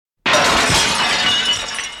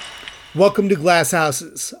Welcome to Glass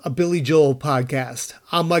Houses, a Billy Joel podcast.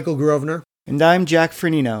 I'm Michael Grosvenor. And I'm Jack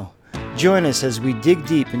Fernino. Join us as we dig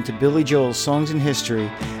deep into Billy Joel's songs and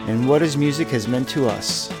history and what his music has meant to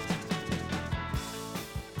us.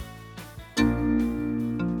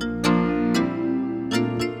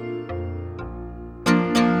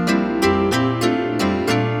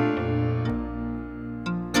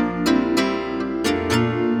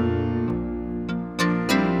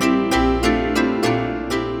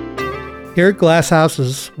 Here at Glass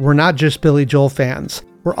Houses, we're not just Billy Joel fans.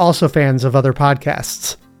 We're also fans of other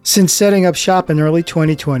podcasts. Since setting up shop in early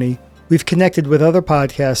 2020, we've connected with other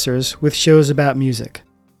podcasters with shows about music.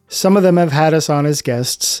 Some of them have had us on as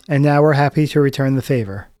guests, and now we're happy to return the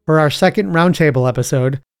favor. For our second Roundtable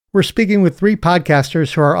episode, we're speaking with three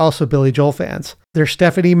podcasters who are also Billy Joel fans. They're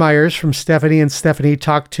Stephanie Myers from Stephanie and Stephanie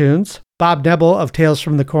Talk Tunes, Bob Nebel of Tales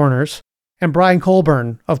from the Corners, and Brian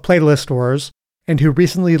Colburn of Playlist Wars, and who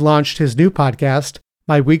recently launched his new podcast,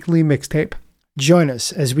 My Weekly Mixtape. Join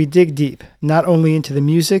us as we dig deep, not only into the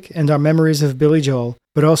music and our memories of Billy Joel,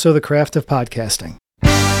 but also the craft of podcasting.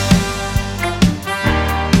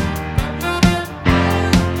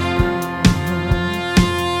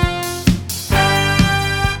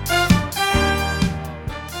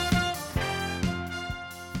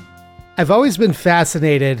 I've always been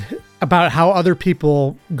fascinated about how other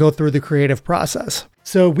people go through the creative process.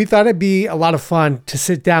 So we thought it'd be a lot of fun to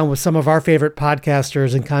sit down with some of our favorite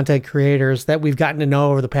podcasters and content creators that we've gotten to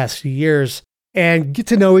know over the past few years and get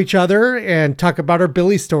to know each other and talk about our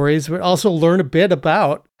Billy stories, but also learn a bit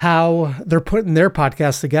about how they're putting their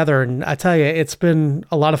podcasts together. And I tell you, it's been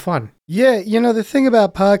a lot of fun. Yeah, the thing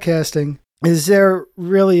about podcasting is there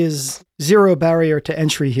really is zero barrier to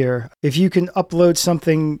entry here. If you can upload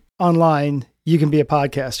something online, you can be a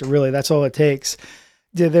podcaster. Really, that's all it takes.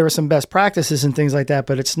 There are some best practices and things like that,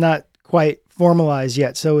 but it's not quite formalized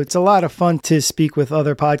yet. So it's a lot of fun to speak with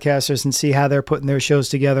other podcasters and see how they're putting their shows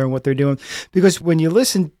together and what they're doing. Because when you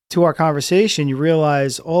listen to our conversation, you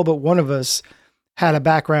realize all but one of us had a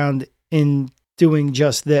background in doing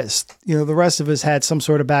just this. The rest of us had some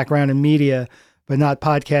sort of background in media, but not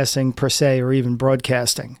podcasting per se, or even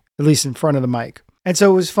broadcasting, at least in front of the mic. And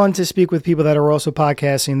so it was fun to speak with people that are also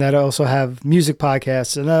podcasting, that also have music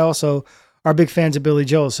podcasts, and that also are big fans of Billy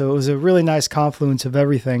Joel. So it was a really nice confluence of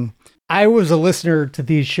everything. I was a listener to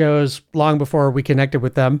these shows long before we connected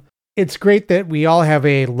with them. It's great that we all have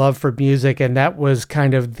a love for music, and that was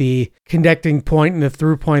kind of the connecting point and the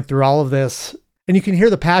through point through all of this. And you can hear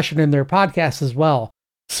the passion in their podcasts as well.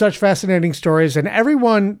 Such fascinating stories, and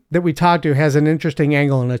everyone that we talk to has an interesting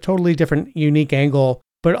angle and a totally different, unique angle,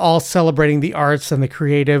 but all celebrating the arts and the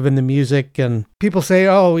creative and the music. And people say,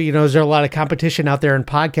 is there a lot of competition out there in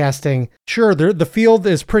podcasting? Sure, the field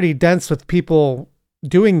is pretty dense with people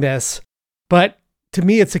doing this, but to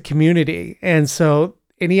me, it's a community. And so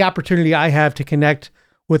any opportunity I have to connect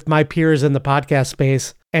with my peers in the podcast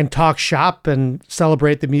space and talk shop and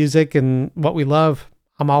celebrate the music and what we love,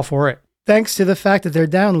 I'm all for it. Thanks to the fact that their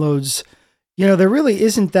downloads, there really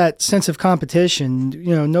isn't that sense of competition.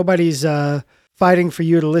 Nobody's fighting for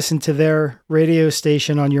you to listen to their radio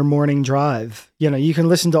station on your morning drive. You can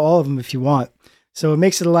listen to all of them if you want. So it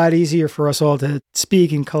makes it a lot easier for us all to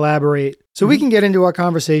speak and collaborate. So we can get into our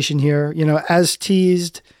conversation here. As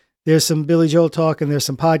teased, there's some Billy Joel talk and there's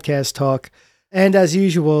some podcast talk. And as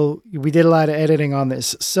usual, we did a lot of editing on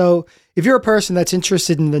this. So if you're a person that's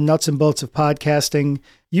interested in the nuts and bolts of podcasting,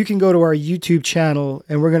 you can go to our YouTube channel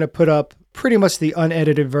and we're going to put up pretty much the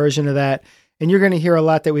unedited version of that. And you're going to hear a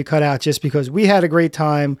lot that we cut out just because we had a great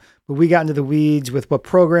time, but we got into the weeds with what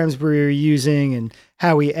programs we were using and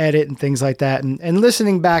how we edit and things like that. And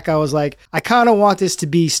listening back, I was like, I kind of want this to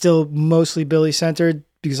be still mostly Billy centered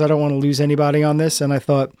because I don't want to lose anybody on this. And I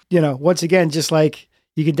thought, once again, just like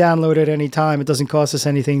you can download it any time. It doesn't cost us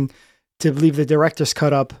anything to leave the director's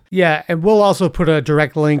cut up. Yeah, and we'll also put a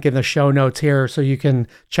direct link in the show notes here so you can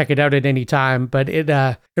check it out at any time. But it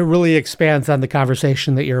really expands on the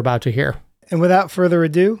conversation that you're about to hear. And without further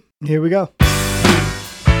ado, here we go.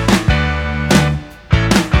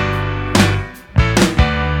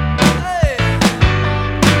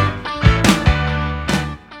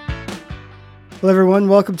 Hello, everyone.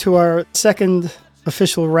 Welcome to our second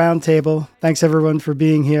official roundtable. Thanks, everyone, for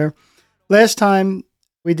being here. Last time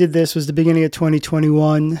we did this was the beginning of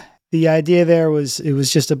 2021. The idea there was it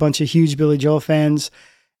was just a bunch of huge Billy Joel fans.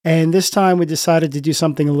 And this time we decided to do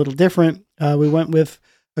something a little different. We went with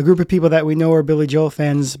a group of people that we know are Billy Joel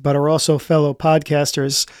fans, but are also fellow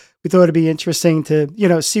podcasters. we thought it'd be interesting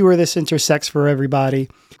to, see where this intersects for everybody.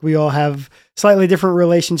 We all have slightly different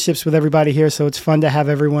relationships with everybody here, so it's fun to have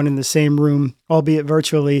everyone in the same room, albeit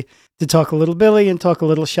virtually, to talk a little Billy and talk a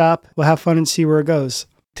little shop. We'll have fun and see where it goes.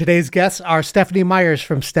 Today's guests are Stephanie Myers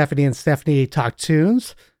from Stephanie and Stephanie Talk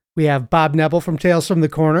Tunes. We have Bob Nebel from Tales from the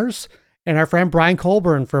Corners, and our friend Brian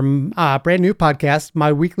Colburn from brand new podcast,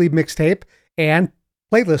 My Weekly Mixtape and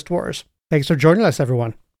Playlist Wars. Thanks for joining us,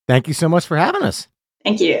 everyone. Thank you so much for having us.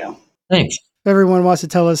 Thank you. Thanks. If everyone wants to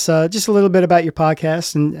tell us just a little bit about your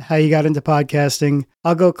podcast and how you got into podcasting,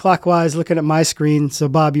 I'll go clockwise looking at my screen. So,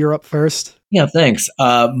 Bob, you're up first. Yeah, thanks.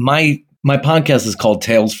 My podcast is called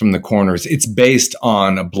Tales from the Corners. It's based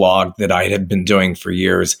on a blog that I had been doing for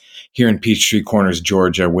years here in Peachtree Corners,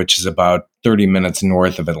 Georgia, which is about 30 minutes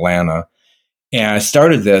north of Atlanta. And I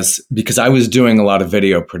started this because I was doing a lot of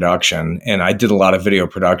video production, and I did a lot of video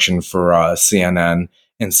production for CNN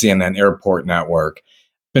and CNN Airport Network.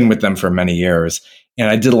 Been with them for many years. And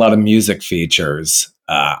I did a lot of music features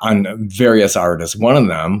on various artists. One of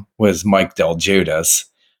them was Mike Del Judas.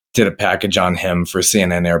 Did a package on him for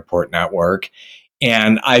CNN Airport Network.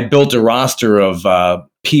 And I built a roster of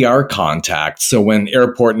PR contacts. So when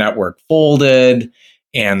Airport Network folded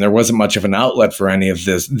and there wasn't much of an outlet for any of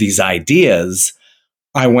these ideas,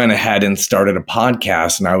 I went ahead and started a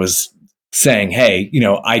podcast. And I was saying, hey,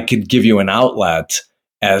 I could give you an outlet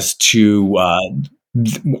as to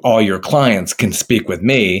all your clients can speak with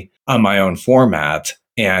me on my own format.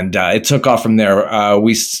 And it took off from there.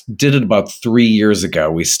 We did it about 3 years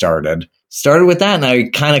ago. We started with that, and I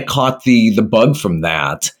kind of caught the bug from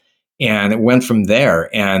that, and it went from there.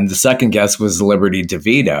 And the second guest was Liberty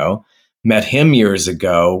DeVito. Met him years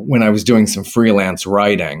ago when I was doing some freelance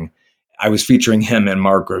writing. I was featuring him and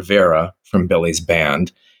Mark Rivera from Billy's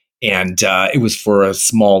band, and it was for a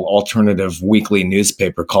small alternative weekly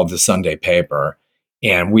newspaper called the Sunday Paper.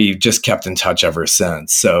 And we just kept in touch ever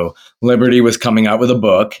since. So Liberty was coming out with a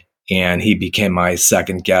book, and he became my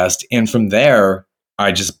second guest. And from there,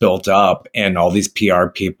 I just built up, and all these PR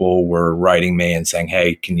people were writing me and saying,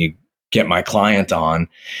 hey, can you get my client on?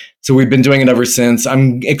 So we've been doing it ever since.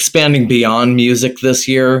 I'm expanding beyond music this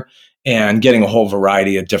year and getting a whole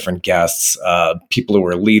variety of different guests, people who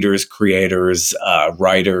are leaders, creators,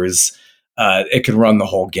 writers. It can run the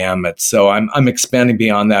whole gamut. So I'm expanding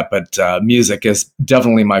beyond that, but music is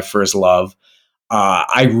definitely my first love.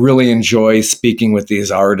 I really enjoy speaking with these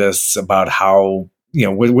artists about how,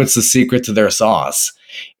 what's the secret to their sauce.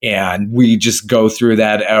 And we just go through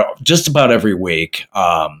that just about every week.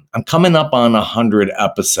 I'm coming up on 100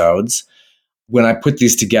 episodes. When I put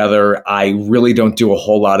these together, I really don't do a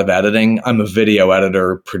whole lot of editing. I'm a video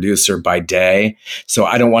editor, producer by day. So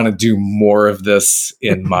I don't want to do more of this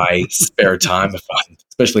in my spare time,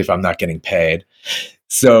 especially if I'm not getting paid.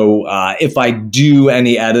 So if I do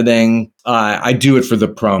any editing, I do it for the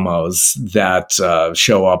promos that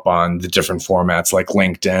show up on the different formats like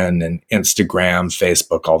LinkedIn and Instagram,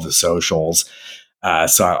 Facebook, all the socials.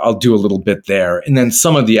 So I'll do a little bit there. And then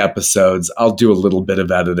some of the episodes, I'll do a little bit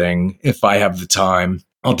of editing if I have the time.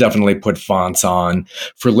 I'll definitely put fonts on.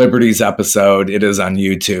 For Liberty's episode, it is on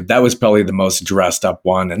YouTube. That was probably the most dressed up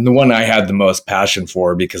one, and the one I had the most passion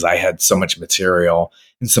for because I had so much material,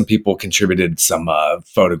 and some people contributed some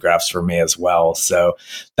photographs for me as well. So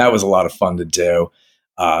that was a lot of fun to do.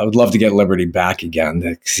 I would love to get Liberty back again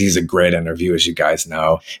because he's a great interview, as you guys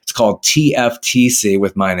know. It's called TFTC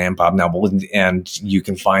with my name, Bob Nebel, and you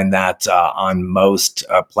can find that on most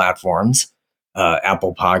platforms,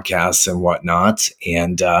 Apple Podcasts and whatnot.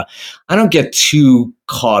 And I don't get too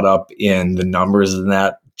caught up in the numbers in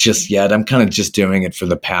that just yet. I'm kind of just doing it for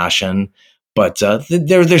the passion, but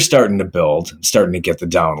they're starting to build, starting to get the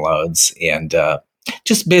downloads, and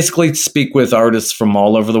just basically speak with artists from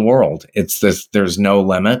all over the world. There's no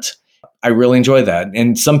limit. I really enjoy that.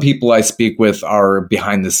 And some people I speak with are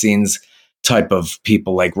behind the scenes type of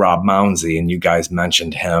people like Rob Mounsey, and you guys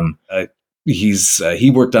mentioned him.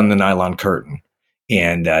 He worked on the Nylon Curtain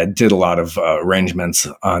and did a lot of arrangements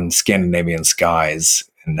on Scandinavian Skies.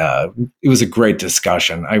 And it was a great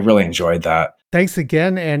discussion. I really enjoyed that. Thanks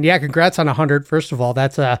again. And yeah, congrats on 100. First of all,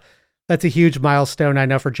 that's a huge milestone. I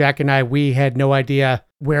know for Jack and I, we had no idea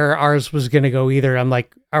where ours was going to go either. I'm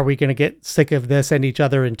like, are we going to get sick of this and each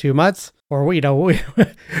other in 2 months? Or, we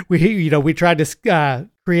tried to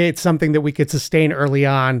create something that we could sustain early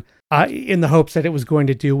on in the hopes that it was going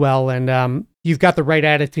to do well. And you've got the right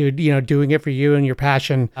attitude, doing it for you and your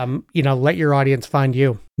passion. Let your audience find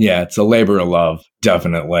you. Yeah, it's a labor of love,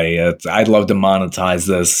 definitely. I'd love to monetize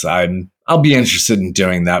this. I'm I'll be interested in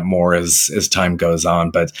doing that more as time goes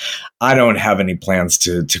on, but I don't have any plans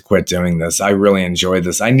to quit doing this. I really enjoy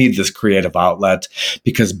this. I need this creative outlet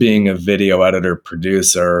because being a video editor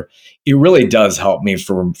producer, it really does help me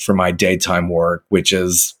for my daytime work, which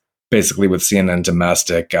is basically with CNN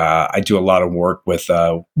Domestic. I do a lot of work with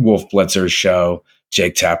Wolf Blitzer's show,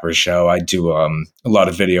 Jake Tapper's show. I do a lot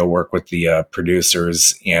of video work with the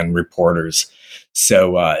producers and reporters.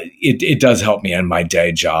 So it does help me in my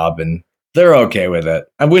day job, and they're okay with it.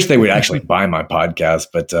 I wish they would actually buy my podcast,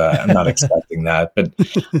 but I'm not expecting that. But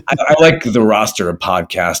I like the roster of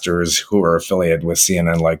podcasters who are affiliated with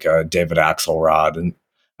CNN, like David Axelrod, and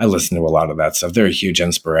I listen to a lot of that stuff. They're a huge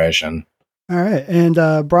inspiration. All right.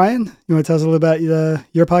 And Brian, you want to tell us a little about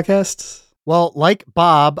your podcast? Well, like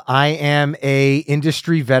Bob, I am a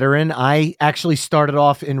industry veteran. I actually started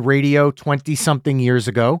off in radio 20-something years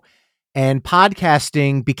ago. And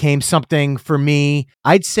podcasting became something for me,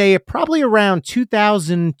 I'd say probably around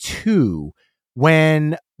 2002,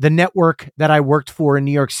 when the network that I worked for in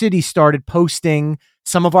New York City started posting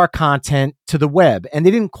some of our content to the web. And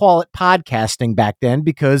they didn't call it podcasting back then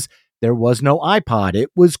because there was no iPod. It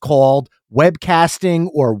was called webcasting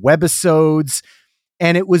or webisodes.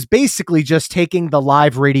 And it was basically just taking the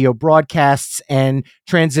live radio broadcasts and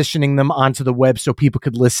transitioning them onto the web so people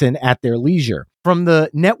could listen at their leisure. From the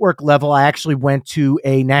network level, I actually went to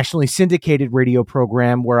a nationally syndicated radio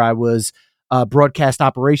program where I was a broadcast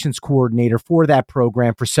operations coordinator for that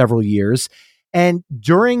program for several years. And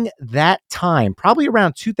during that time, probably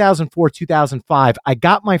around 2004, 2005, I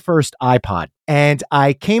got my first iPod. And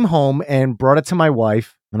I came home and brought it to my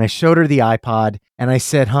wife, and I showed her the iPod, and I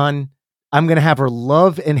said, "Hun, I'm going to have a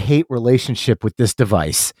love and hate relationship with this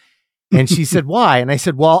device." And she said, "Why?" And I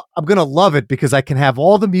said, "Well, I'm going to love it because I can have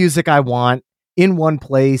all the music I want in one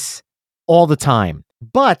place all the time,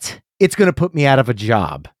 but it's going to put me out of a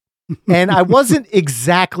job." And I wasn't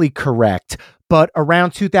exactly correct, but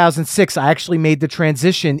around 2006, I actually made the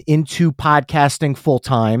transition into podcasting full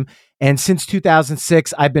time. And since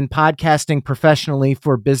 2006, I've been podcasting professionally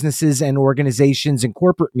for businesses and organizations in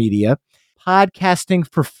corporate media, podcasting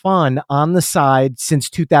for fun on the side since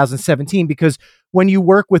 2017, because when you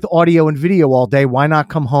work with audio and video all day, why not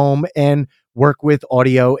come home and work with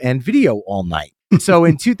audio and video all night? So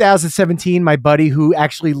in 2017, my buddy who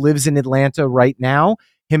actually lives in Atlanta right now,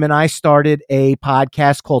 him and I started a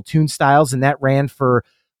podcast called Tune Styles, and that ran for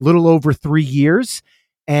a little over 3 years.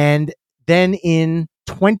 And then in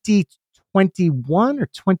 2021 or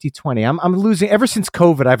 2020, I'm losing, ever since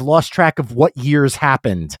COVID, I've lost track of what years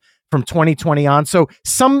happened from 2020 on. So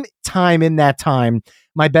sometime in that time,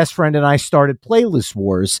 my best friend and I started Playlist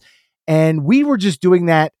Wars, and we were just doing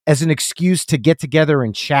that as an excuse to get together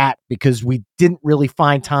and chat because we didn't really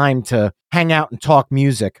find time to hang out and talk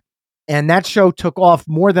music. And that show took off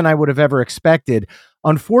more than I would have ever expected.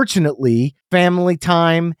 Unfortunately, family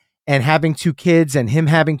time and having 2 kids and him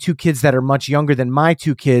having 2 kids that are much younger than my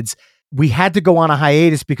 2 kids, we had to go on a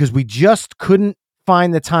hiatus because we just couldn't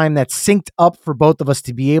find the time that synced up for both of us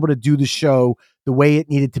to be able to do the show the way it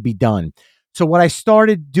needed to be done. So what I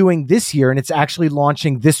started doing this year, and it's actually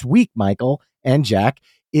launching this week, Michael and Jack,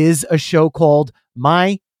 is a show called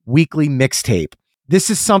My Weekly Mixtape. This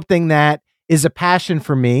is something that is a passion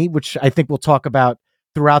for me, which I think we'll talk about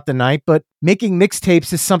throughout the night, but making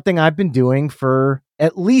mixtapes is something I've been doing for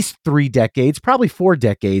at least 3 decades, probably 4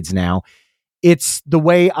 decades now. It's the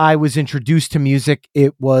way I was introduced to music.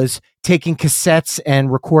 It was taking cassettes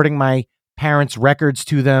and recording my parents' records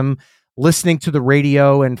to them, listening to the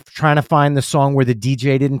radio and trying to find the song where the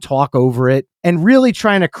DJ didn't talk over it, and really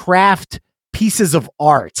trying to craft pieces of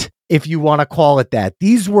art, if you want to call it that.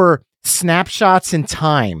 These were snapshots in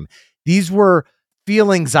time. These were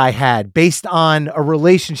feelings I had based on a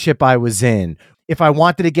relationship I was in. If I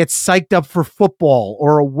wanted to get psyched up for football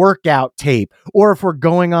or a workout tape, or if we're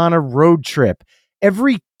going on a road trip,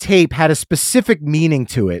 every tape had a specific meaning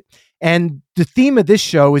to it. And the theme of this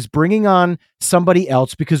show is bringing on somebody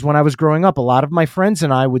else, because when I was growing up, a lot of my friends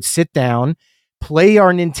and I would sit down, play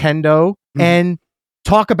our Nintendo, and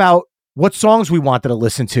talk about what songs we wanted to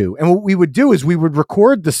listen to. And what we would do is we would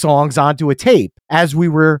record the songs onto a tape as we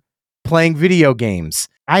were playing video games.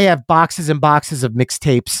 I have boxes and boxes of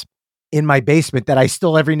mixtapes in my basement that I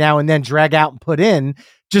still every now and then drag out and put in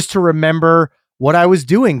just to remember what I was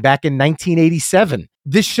doing back in 1987.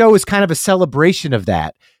 This show is kind of a celebration of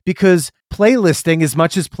that, because playlisting, as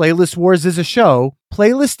much as Playlist Wars is a show,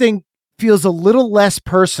 playlisting feels a little less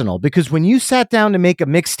personal, because when you sat down to make a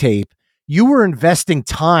mixtape, you were investing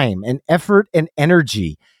time and effort and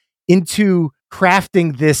energy into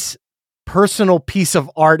crafting this personal piece of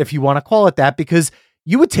art, if you want to call it that, because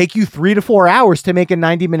you would take you 3 to 4 hours to make a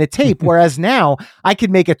 90-minute tape. Whereas now I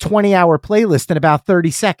could make a 20-hour playlist in about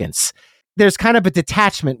 30 seconds. There's kind of a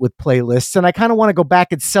detachment with playlists. And I kind of want to go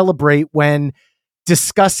back and celebrate when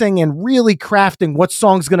discussing and really crafting what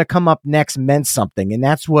song's going to come up next meant something. And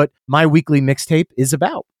that's what my weekly mixtape is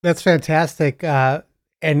about. That's fantastic.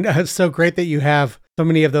 And so great that you have so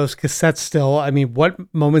many of those cassettes still. I mean, what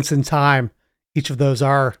moments in time each of those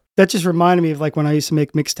are. That just reminded me of like when I used to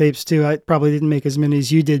make mixtapes too. I probably didn't make as many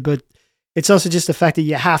as you did, but it's also just the fact that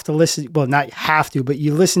you have to listen. Well, not have to, but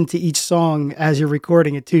you listen to each song as you're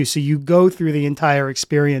recording it too. So you go through the entire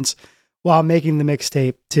experience while making the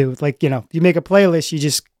mixtape too. Like, you make a playlist, you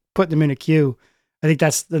just put them in a queue. I think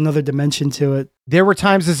that's another dimension to it. There were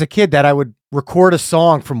times as a kid that I would record a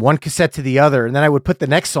song from one cassette to the other, and then I would put the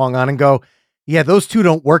next song on and go, yeah, those two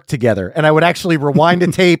don't work together. And I would actually rewind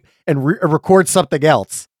a tape and record something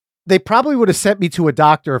else. They probably would have sent me to a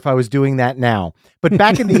doctor if I was doing that now. But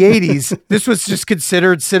back in the 80s, this was just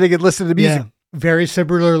considered sitting and listening to music. Yeah. Very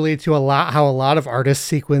similarly to how a lot of artists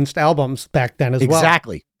sequenced albums back then as well.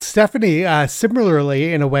 Exactly. Stephanie,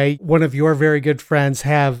 similarly, in a way, one of your very good friends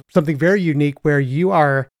have something very unique where you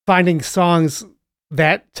are finding songs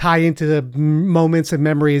that tie into the moments and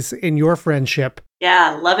memories in your friendship.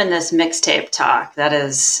 Yeah, loving this mixtape talk. That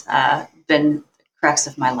has been the crux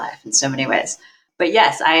of my life in so many ways. But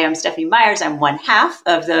yes, I am Stephanie Myers. I'm one half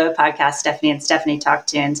of the podcast Stephanie and Stephanie Talk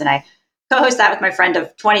Tunes, and I co-host that with my friend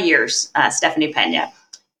of 20 years, Stephanie Pena,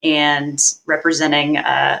 and representing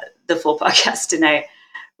the full podcast tonight.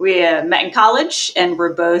 We met in college, and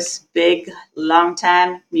we're both big,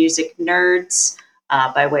 long-time music nerds.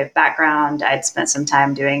 By way of background, I'd spent some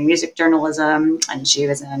time doing music journalism, and she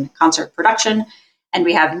was in concert production. And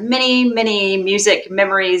we have many, many music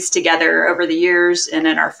memories together over the years and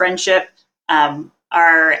in our friendship.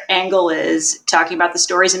 Our angle is talking about the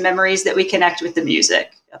stories and memories that we connect with the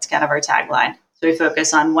music. That's kind of our tagline. So we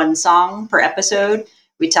focus on one song per episode.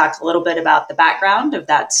 We talk a little bit about the background of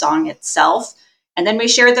that song itself. And then we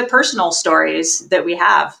share the personal stories that we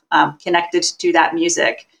have connected to that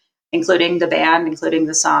music, including the band, including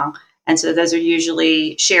the song. And so those are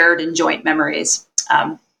usually shared and joint memories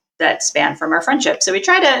that span from our friendship. So we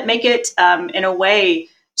try to make it, in a way,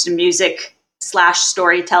 just a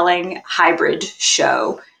music/storytelling hybrid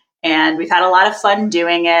show. And we've had a lot of fun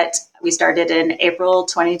doing it. We started in April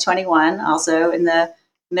 2021, also in the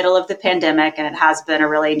middle of the pandemic, and it has been a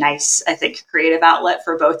really nice, I think, creative outlet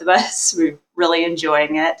for both of us. We're really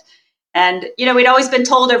enjoying it. And, we'd always been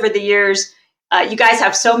told over the years, you guys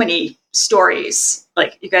have so many stories,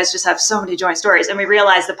 like you guys just have so many joint stories. And we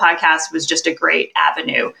realized the podcast was just a great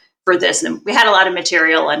avenue for this. And we had a lot of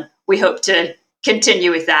material, and we hope to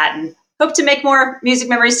continue with that and hope to make more music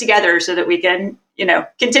memories together so that we can,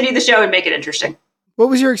 continue the show and make it interesting. What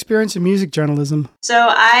was your experience in music journalism? So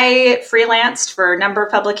I freelanced for a number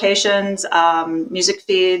of publications, Music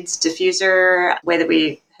Feeds, Diffuser. The way that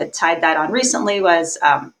we had tied that on recently was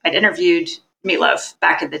I'd interviewed Meatloaf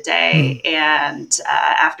back in the day. And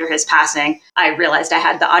after his passing, I realized I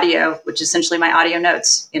had the audio, which is essentially my audio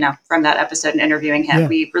notes, from that episode and interviewing him. Yeah.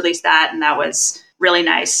 We released that, and that was really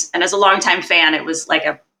nice. And as a longtime fan, it was like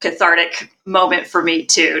a cathartic moment for me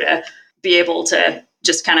too, to be able to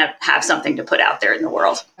just kind of have something to put out there in the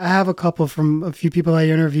world. I have a couple from a few people I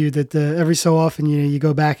interviewed that every so often, you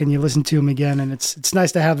go back and you listen to them again. And it's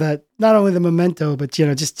nice to have that, not only the memento, but,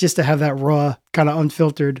 just to have that raw kind of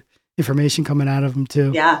unfiltered information coming out of them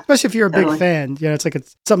too. Yeah. Especially if you're a big fan. It's like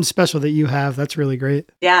it's something special that you have. That's really great.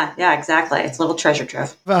 Yeah, exactly. It's a little treasure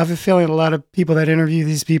trove. I have a feeling a lot of people that interview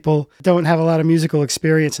these people don't have a lot of musical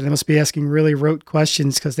experience, and they must be asking really rote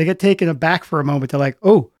questions because they get taken aback for a moment. They're like,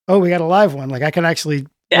 oh, we got a live one. Like I can actually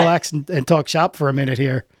relax and talk shop for a minute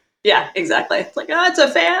here. Yeah, exactly. It's like, it's a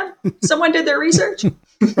fan. Someone did their research.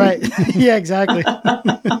 Right. Yeah, exactly.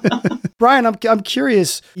 Brian, I'm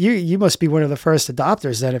curious. You must be one of the first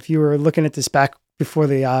adopters then. If you were looking at this back before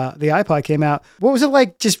the iPod came out, what was it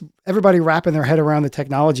like? Just everybody wrapping their head around the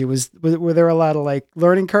technology. Were there a lot of like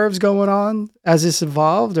learning curves going on as this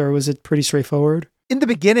evolved, or was it pretty straightforward? In the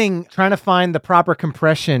beginning, trying to find the proper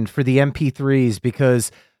compression for the MP3s,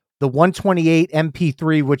 because the 128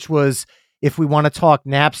 MP3, which was, if we want to talk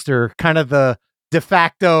Napster, kind of the de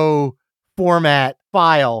facto format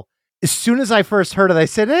file. As soon as I first heard it, I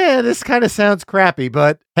said, this kind of sounds crappy,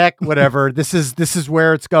 but heck, whatever. This is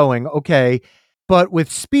where it's going. Okay. But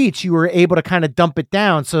with speech, you were able to kind of dump it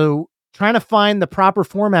down. So trying to find the proper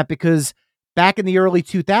format, because back in the early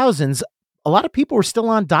 2000s, a lot of people were still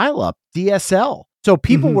on dial-up, DSL. So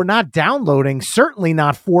people were not downloading, certainly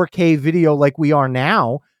not 4K video like we are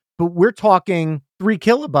now, but we're talking 3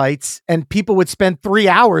 kilobytes, and people would spend 3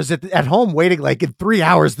 hours at home waiting, like, in 3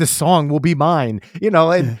 hours, this song will be mine,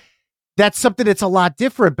 and that's something that's a lot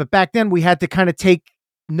different. But back then we had to kind of take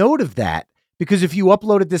note of that, because if you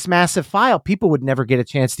uploaded this massive file, people would never get a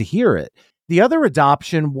chance to hear it. The other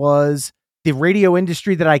adoption was the radio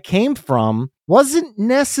industry that I came from wasn't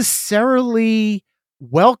necessarily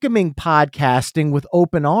welcoming podcasting with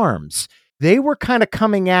open arms. They were kind of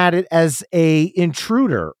coming at it as a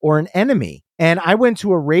intruder or an enemy. And I went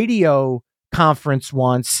to a radio conference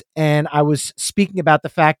once, and I was speaking about the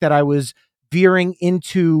fact that I was veering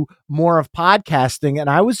into more of podcasting. And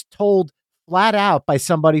I was told flat out by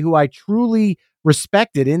somebody who I truly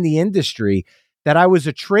respected in the industry that I was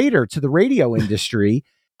a traitor to the radio industry.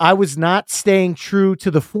 I was not staying true to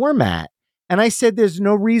the format. And I said, there's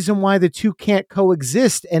no reason why the two can't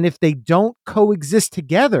coexist. And if they don't coexist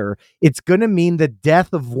together, it's going to mean the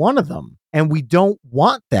death of one of them. And we don't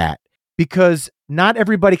want that, because not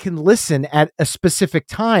everybody can listen at a specific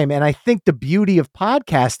time. And I think the beauty of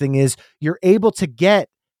podcasting is you're able to get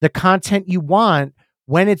the content you want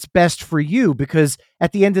when it's best for you, because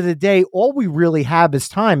at the end of the day, all we really have is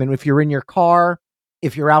time. And if you're in your car,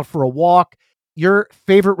 if you're out for a walk, your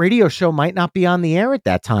favorite radio show might not be on the air at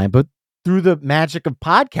that time, but through the magic of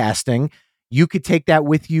podcasting, you could take that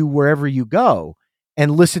with you wherever you go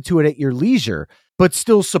and listen to it at your leisure, but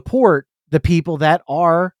still support the people that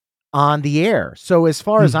are on the air. So as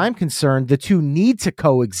far as I'm concerned, the two need to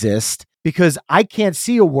coexist, because I can't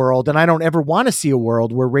see a world, and I don't ever want to see a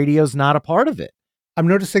world, where radio's not a part of it. I'm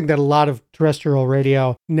noticing that a lot of terrestrial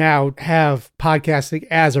radio now have podcasting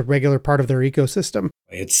as a regular part of their ecosystem.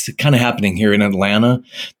 It's kind of happening here in Atlanta.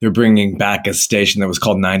 They're bringing back a station that was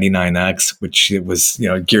called 99X, which it was,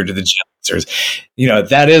 geared to the Gen Xers.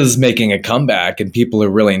 That is making a comeback, and people are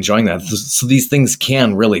really enjoying that. So these things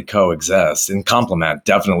can really coexist and complement,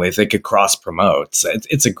 definitely, if they could cross promote. So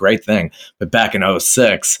it's a great thing. But back in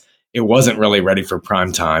 2006, it wasn't really ready for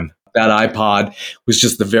prime time. That iPod was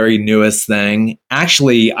just the very newest thing.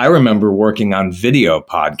 Actually, I remember working on video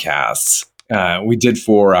podcasts. We did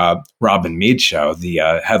for Rob and Mead show,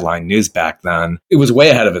 the headline news back then. It was way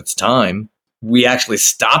ahead of its time. We actually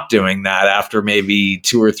stopped doing that after maybe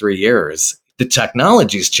 2 or 3 years. The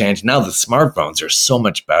technology's changed. Now the smartphones are so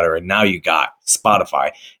much better. And now you got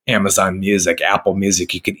Spotify, Amazon Music, Apple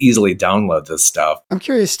Music. You could easily download this stuff. I'm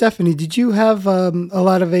curious, Stephanie, did you have a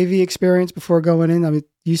lot of AV experience before going in? I mean,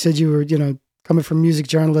 you said you were, coming from music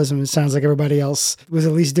journalism. It sounds like everybody else was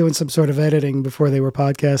at least doing some sort of editing before they were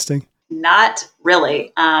podcasting. Not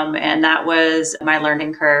really. And that was my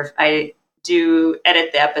learning curve. I do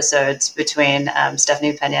edit the episodes between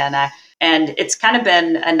Stephanie Pena and I. And it's kind of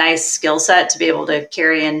been a nice skill set to be able to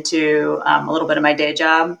carry into a little bit of my day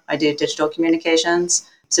job. I do digital communications.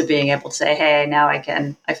 So being able to say, hey, now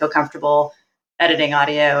I feel comfortable editing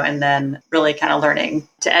audio, and then really kind of learning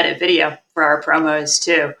to edit video for our promos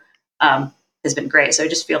too has been great. So I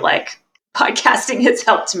just feel like podcasting has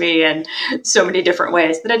helped me in so many different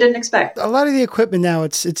ways that I didn't expect. A lot of the equipment now,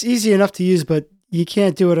 it's easy enough to use, but you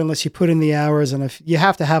can't do it unless you put in the hours, and if you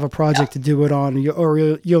have to have a project to do it on, or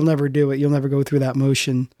you'll never do it. You'll never go through that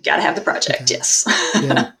motion. Got to have the project, yes.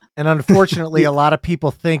 Yeah. And unfortunately, a lot of people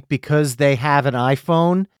think because they have an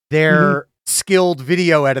iPhone, they're skilled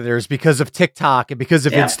video editors because of TikTok and because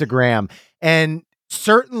of Instagram. And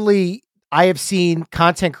certainly I have seen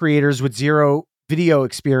content creators with zero video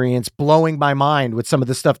experience blowing my mind with some of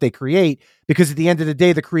the stuff they create, because at the end of the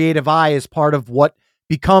day, the creative eye is part of what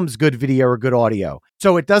becomes good video or good audio.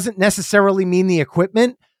 So it doesn't necessarily mean the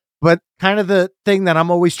equipment, but kind of the thing that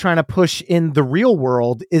I'm always trying to push in the real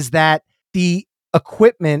world is that the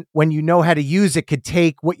equipment, when you know how to use it, could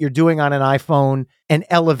take what you're doing on an iPhone and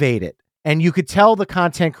elevate it. And you could tell the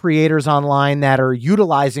content creators online that are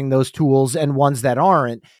utilizing those tools and ones that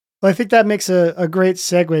aren't. Well, I think that makes a great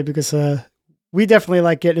segue, because we definitely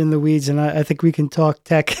like getting in the weeds, and I think we can talk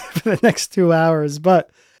tech for the next 2 hours.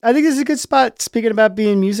 But I think this is a good spot. Speaking about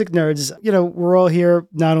being music nerds, we're all here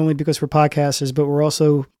not only because we're podcasters, but we're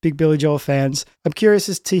also big Billy Joel fans. I'm curious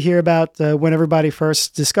as to hear about when everybody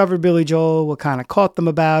first discovered Billy Joel, what kind of caught them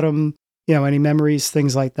about him, any memories,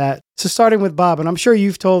 things like that. So starting with Bob, and I'm sure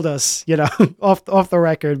you've told us, off the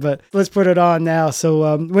record, but let's put it on now.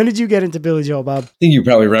 So when did you get into Billy Joel, Bob? I think you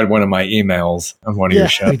probably read one of my emails on one of your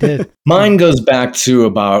shows. We did. Mine goes back to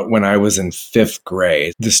about when I was in 5th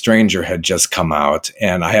grade. The Stranger had just come out,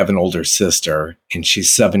 and I have an older sister, and she's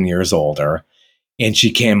 7 years older. And she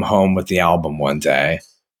came home with the album one day.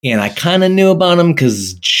 And I kind of knew about him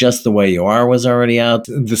because Just the Way You Are was already out.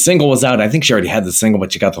 The single was out. I think she already had the single,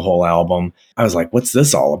 but she got the whole album. I was like, what's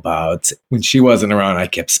this all about? When she wasn't around, I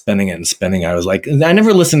kept spinning it and spinning. I was like, I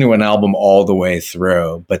never listened to an album all the way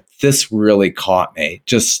through, but this really caught me,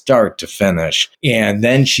 just start to finish. And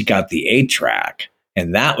then she got the 8-track.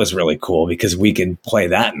 And that was really cool because we can play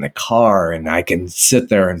that in the car and I can sit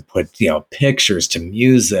there and put, pictures to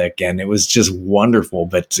music. And it was just wonderful.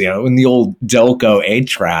 But, in the old Delco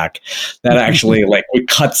 8-track, that actually would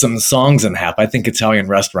cut some songs in half. I think Italian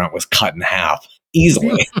Restaurant was cut in half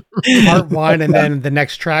easily. Part 1 and then the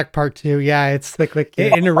next track, part 2. Yeah, it's like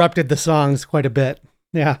it interrupted the songs quite a bit.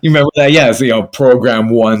 Yeah. You remember that? Yeah. So, program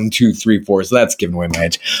 1, 2, 3, 4. So that's giving away my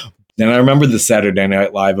age. Then I remember the Saturday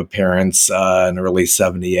Night Live appearance in early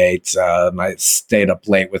 78. I stayed up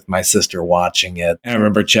late with my sister watching it. And I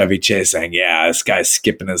remember Chevy Chase saying, yeah, this guy's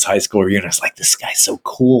skipping his high school reunion. I was like, this guy's so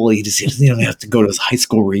cool. He doesn't even have to go to his high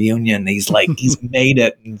school reunion. He's made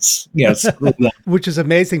it. And, screw that. Which is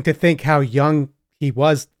amazing to think how young he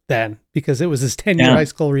was then, because it was his 10-year high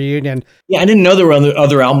school reunion. Yeah, I didn't know there were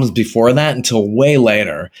other albums before that until way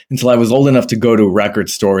later, until I was old enough to go to record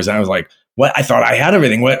stores. And I was like, what? I thought I had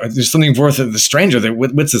everything. What? There's something worth the stranger.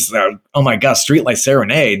 What's this? Oh my God, Streetlight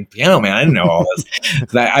Serenade, Piano Man. I didn't know all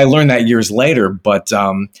this. I learned that years later. But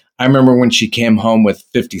I remember when she came home with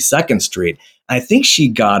 52nd Street. I think she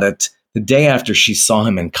got it the day after she saw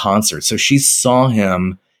him in concert. So she saw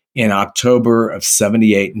him in October of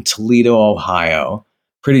 78 in Toledo, Ohio.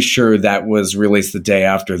 Pretty sure that was released the day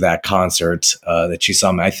after that concert that she saw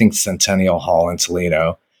him. I think Centennial Hall in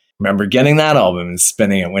Toledo. Remember getting that album and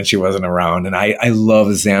spinning it when she wasn't around. And I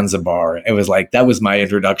love Zanzibar. It was like, that was my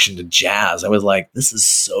introduction to jazz. I was like, this is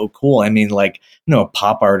so cool. I mean, a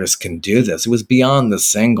pop artist can do this. It was beyond the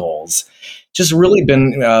singles. Just really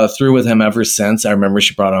been through with him ever since. I remember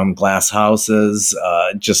she brought home Glass Houses,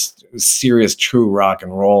 just serious, true rock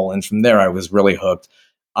and roll. And from there, I was really hooked.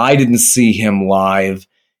 I didn't see him live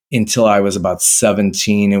until I was about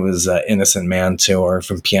 17. It was Innocent Man tour,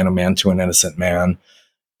 from Piano Man to an Innocent Man.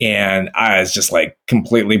 And I was just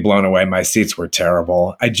completely blown away. My seats were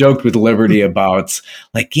terrible. I joked with Liberty about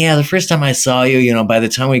the first time I saw you, by the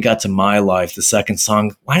time we got to My Life, the second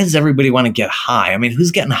song, why does everybody want to get high? I mean, who's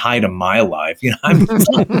getting high to My Life? I'm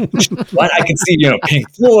what I can see, Pink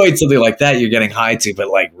Floyd, something like that you're getting high to, but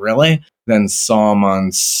really? Then saw him on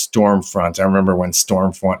Stormfront. I remember when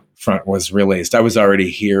Stormfront was released. I was already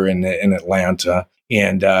here in Atlanta.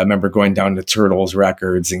 And I remember going down to Turtles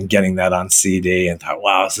Records and getting that on CD and thought,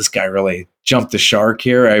 wow, is this guy really jumped the shark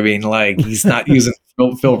here? I mean, he's not using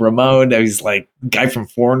Phil Ramone. He's guy from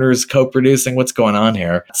Foreigners co-producing. What's going on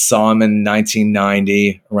here? Saw him in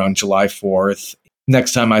 1990 around July 4th.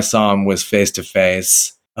 Next time I saw him was Face to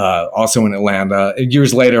Face, also in Atlanta.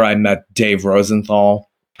 Years later, I met Dave Rosenthal,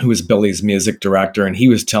 who was Billy's music director. And he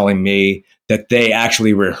was telling me that they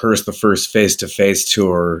actually rehearsed the first Face to Face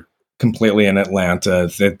tour completely in Atlanta,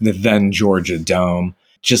 the then Georgia Dome.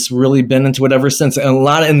 Just really been into it ever since. And a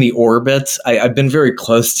lot in the orbit. I've been very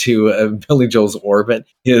close to Billy Joel's orbit.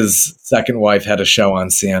 His second wife had a show on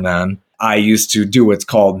CNN. I used to do what's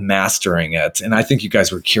called mastering it. And I think you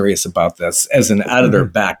guys were curious about this. As an editor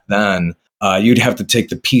back then, you'd have to take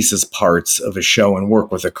the pieces parts of a show and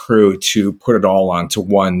work with a crew to put it all onto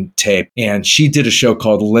one tape. And she did a show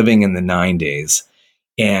called Living in the 90s.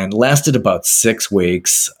 And lasted about 6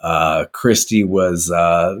 weeks. Christy was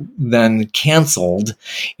then canceled,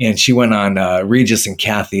 and she went on Regis and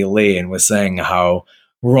Kathy Lee and was saying how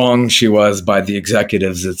wrong she was by the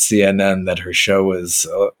executives at CNN that her show was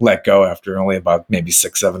let go after only about maybe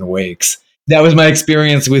 6-7 weeks. That was my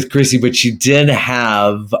experience with Chrissy, but she did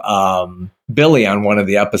have Billy on one of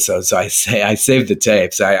the episodes. So I saved the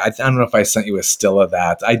tapes. I don't know if I sent you a still of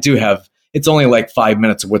that. I do have. It's only 5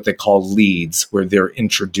 minutes of what they call leads, where they're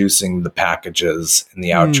introducing the packages and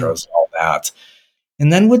the outros and all that.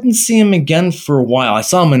 And then wouldn't see him again for a while. I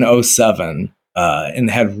saw him in 2007 and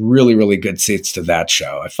had really, really good seats to that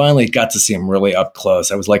show. I finally got to see him really up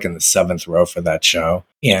close. I was in the 7th row for that show.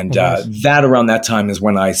 And that around that time is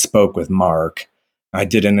when I spoke with Mark. I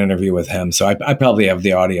did an interview with him. So I probably have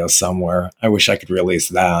the audio somewhere. I wish I could release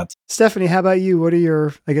that. Stephanie, how about you? What are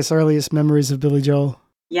your, earliest memories of Billy Joel?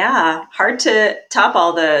 Yeah, hard to top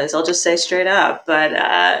all those. I'll just say straight up. But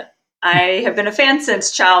I have been a fan since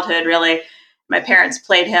childhood, really. My parents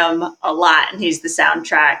played him a lot, and he's the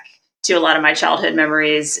soundtrack to a lot of my childhood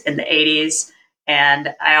memories in the 80s.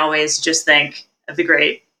 And I always just think of the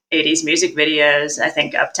great 80s music videos. I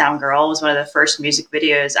think Uptown Girl was one of the first music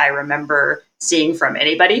videos I remember seeing from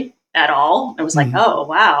anybody at all. It was oh,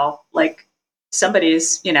 wow.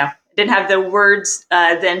 Somebody's, it didn't have the words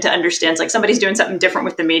then to understand. It's like somebody's doing something different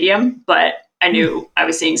with the medium, but I knew I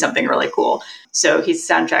was seeing something really cool. So he's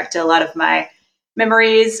soundtrack to a lot of my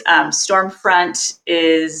memories. Stormfront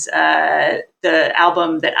is the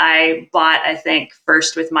album that I bought, I think,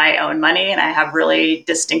 first with my own money. And I have really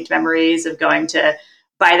distinct memories of going to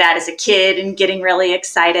buy that as a kid and getting really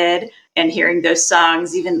excited and hearing those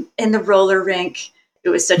songs, even in the roller rink. It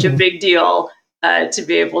was such a big deal to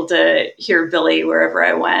be able to hear Billy wherever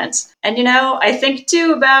I went. And, I think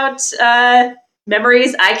too about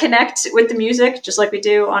memories. I connect with the music just like we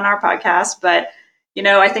do on our podcast. But,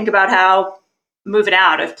 I think about how moving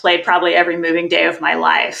out, I've played probably every moving day of my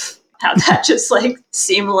life, how that just like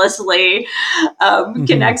seamlessly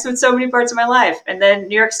connects with so many parts of my life. And then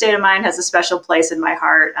New York State of Mind has a special place in my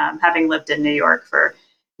heart, having lived in New York for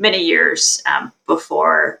many years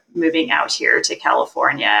before moving out here to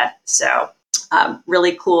California. So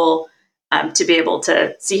really cool to be able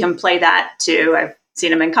to see him play that too. I've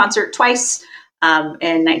seen him in concert twice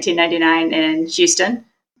in 1999 in Houston,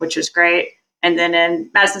 which was great. And then in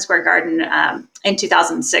Madison Square Garden in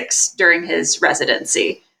 2006 during his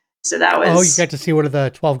residency. So that was... Oh, you got to see one of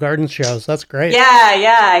the 12 Gardens shows. That's great.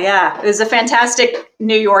 Yeah. It was a fantastic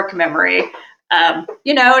New York memory. And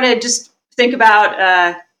I just think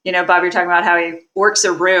about, Bob, you're talking about how he works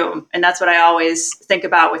a room. And that's what I always think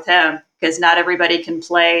about with him, because not everybody can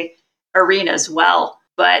play arenas well,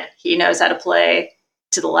 but he knows how to play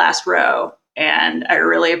to the last row. And I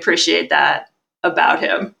really appreciate that about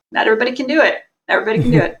him. Not everybody can do it. Everybody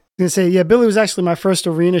can do it. I was gonna say, yeah, Billy was actually my first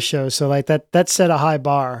arena show, so like that set a high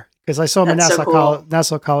bar, because I saw him That's in so cool.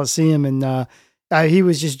 Nassau Coliseum, and he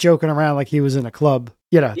was just joking around like he was in a club.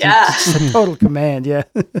 Yeah. Just a total command. Yeah.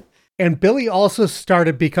 And Billy also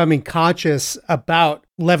started becoming conscious about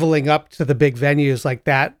leveling up to the big venues like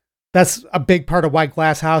that. That's a big part of why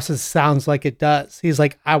Glass Houses sounds like it does. He's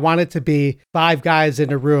like, I want it to be 5 guys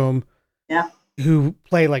in a room. Yeah. Who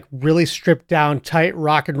play like really stripped down, tight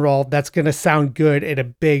rock and roll that's going to sound good in a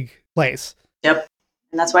big place. Yep.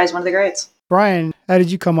 And that's why he's one of the greats. Brian, how did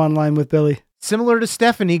you come online with Billy? Similar to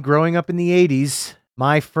Stephanie, growing up in the 80s,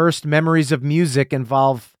 my first memories of music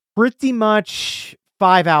involve pretty much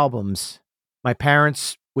 5 albums. My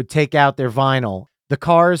parents would take out their vinyl. The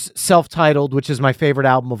Cars' Self-Titled, which is my favorite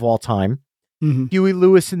album of all time. Huey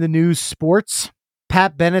Lewis and the News Sports.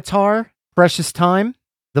 Pat Benatar, Precious Time.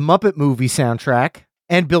 The Muppet Movie soundtrack,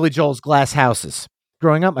 and Billy Joel's Glass Houses.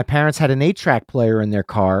 Growing up, my parents had an 8-track player in their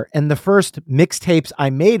car, and the first mixtapes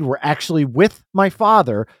I made were actually with my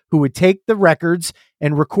father, who would take the records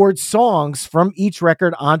and record songs from each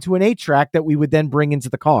record onto an 8-track that we would then bring into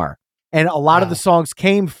the car. And a lot of the songs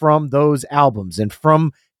came from those albums and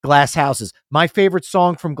from Glass Houses. My favorite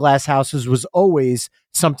song from Glass Houses was always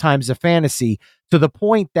Sometimes a Fantasy, to the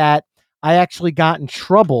point that I actually got in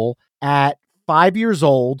trouble at 5 years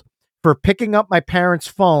old for picking up my parents'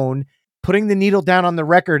 phone, putting the needle down on the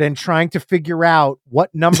record and trying to figure out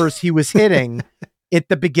what numbers he was hitting at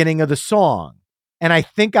the beginning of the song. And I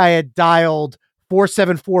think I had dialed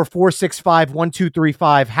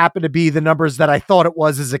 474-465-1235, happened to be the numbers that I thought it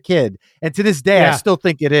was as a kid. And to this day, I still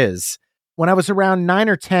think it is. When I was around 9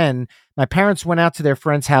 or 10, my parents went out to their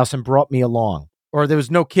friend's house and brought me along. Or there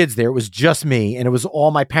was no kids there. It was just me. And it was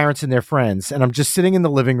all my parents and their friends. And I'm just sitting in the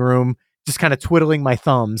living room, just kind of twiddling my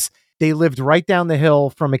thumbs. They lived right down the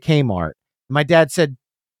hill from a Kmart. My dad said,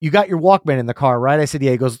 "You got your Walkman in the car, right?" I said,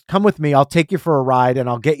 "Yeah." He goes, "Come with me. I'll take you for a ride and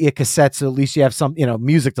I'll get you a cassette so at least you have some,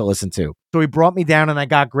 music to listen to." So he brought me down and I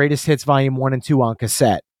got Greatest Hits Volume 1 and 2 on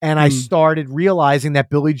cassette. And I started realizing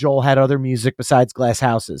that Billy Joel had other music besides Glass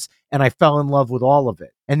Houses. And I fell in love with all of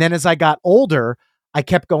it. And then as I got older, I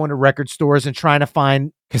kept going to record stores and trying to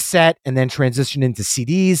find cassette and then transition into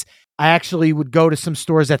CDs. I actually would go to some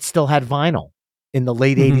stores that still had vinyl in the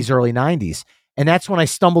late 80s, early 90s. And that's when I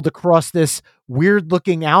stumbled across this weird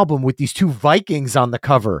looking album with these 2 Vikings on the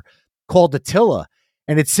cover called Attila.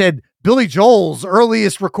 And it said Billy Joel's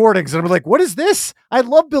earliest recordings. And I'm like, what is this? I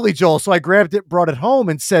love Billy Joel. So I grabbed it, brought it home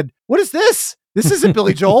and said, what is this? This isn't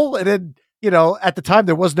Billy Joel. And then, at the time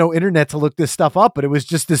there was no internet to look this stuff up, but it was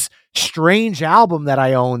just this strange album that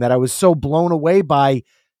I owned that I was so blown away by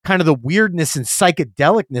kind of the weirdness and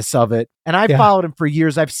psychedelicness of it. And I followed him for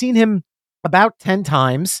years. I've seen him about 10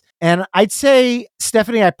 times. And I'd say,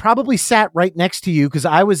 Stephanie, I probably sat right next to you because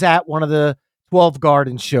I was at one of the 12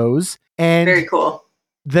 Garden shows. And very cool.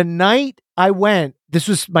 The night I went, this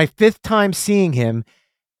was my 5th time seeing him.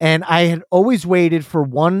 And I had always waited for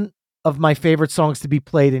one of my favorite songs to be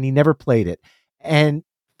played, and he never played it. And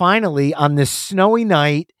finally, on this snowy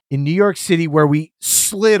night in New York City, where we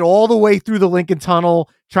slid all the way through the Lincoln Tunnel,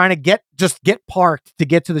 trying to get parked to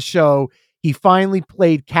get to the show, he finally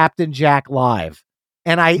played Captain Jack live.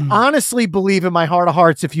 And I honestly believe in my heart of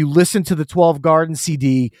hearts, if you listen to the 12 Garden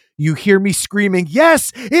CD, you hear me screaming,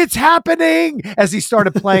 "Yes, it's happening!" as he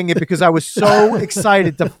started playing it, because I was so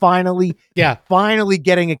excited to finally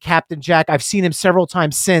getting a Captain Jack. I've seen him several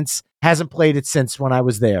times since, hasn't played it since when I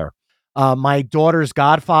was there. My daughter's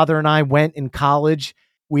godfather and I went in college.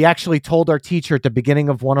 We actually told our teacher at the beginning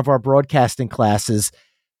of one of our broadcasting classes,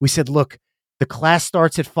 we said, "Look, the class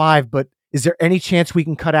starts at 5, but is there any chance we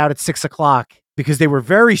can cut out at 6:00? Because they were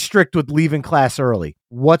very strict with leaving class early.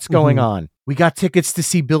 What's going on? We got tickets to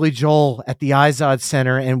see Billy Joel at the Izod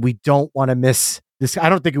Center, and we don't want to miss this. I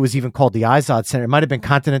don't think it was even called the Izod Center. It might have been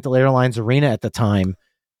Continental Airlines Arena at the time,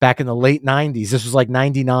 back in the late 90s. This was like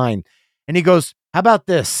 99. And he goes, "How about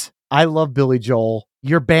this? I love Billy Joel.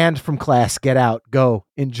 You're banned from class. Get out. Go.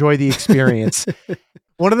 Enjoy the experience."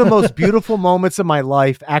 One of the most beautiful moments of my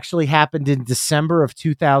life actually happened in December of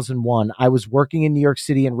 2001. I was working in New York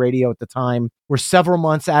City in radio at the time. We're several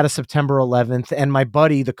months out of September 11th, and my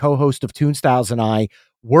buddy, the co-host of Toonstyles, and I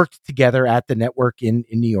worked together at the network in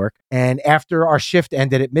New York. And after our shift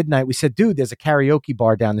ended at midnight, we said, "Dude, there's a karaoke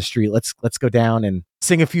bar down the street. Let's go down and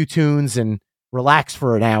sing a few tunes and relax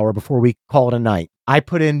for an hour before we call it a night." I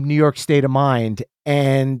put in New York State of Mind,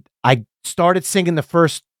 and I started singing the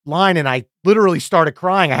first line, and I literally started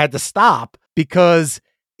crying. I had to stop because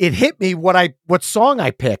it hit me what song I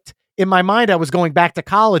picked. In my mind, I was going back to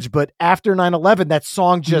college, but after 9/11, that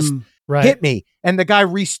song just hit me, and the guy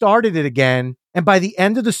restarted it again. And by the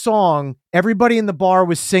end of the song, everybody in the bar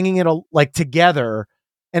was singing it like together,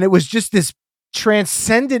 and it was just this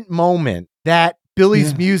transcendent moment that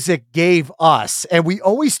Billy's music gave us. And we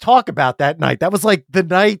always talk about that night. That was like the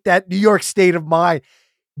night, that New York State of Mind.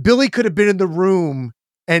 Billy could have been in the room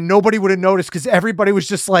and nobody would have noticed, because everybody was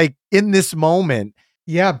just like in this moment.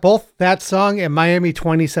 Yeah, both that song and Miami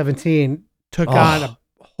 2017 took on a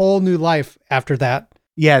whole new life after that.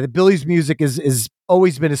 Yeah, the Billy's music is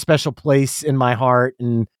always been a special place in my heart.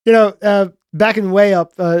 And back in Way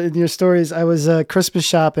Up in your stories, I was Christmas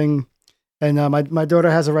shopping, and my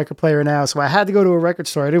daughter has a record player now, so I had to go to a record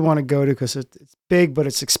store I didn't want to go to because it's big, but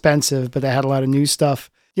it's expensive, but they had a lot of new stuff.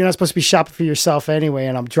 You're not supposed to be shopping for yourself anyway,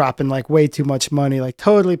 and I'm dropping like way too much money, like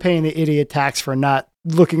totally paying the idiot tax for not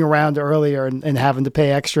looking around earlier and having to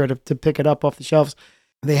pay extra to pick it up off the shelves.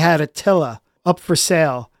 They had Attila up for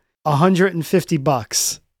sale,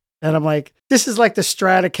 $150. And I'm like, this is like the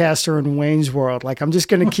Stratocaster in Wayne's World. Like, I'm just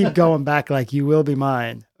going to keep going back like, you will be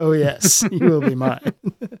mine. Oh, yes, you will be mine.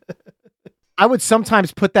 I would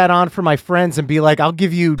sometimes put that on for my friends and be like, I'll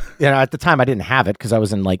give you, at the time I didn't have it because I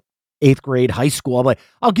was in like 8th grade high school. I'm like,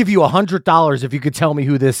 I'll give you $100 if you could tell me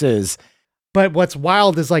who this is. But what's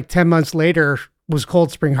wild is like 10 months later was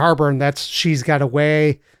Cold Spring Harbor, and that's She's Got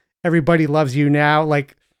Away. Everybody Loves You Now.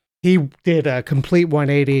 Like, he did a complete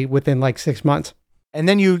 180 within like 6 months. And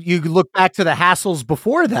then you look back to the hassles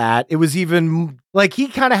before that. It was even like he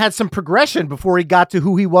kind of had some progression before he got to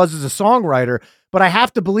who he was as a songwriter. But I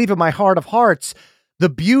have to believe in my heart of hearts, the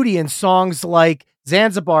beauty in songs like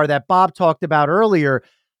Zanzibar that Bob talked about earlier,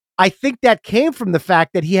 I think that came from the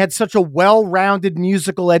fact that he had such a well-rounded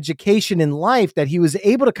musical education in life that he was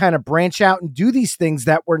able to kind of branch out and do these things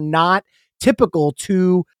that were not typical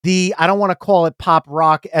to the, I don't want to call it pop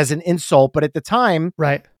rock as an insult, but at the time,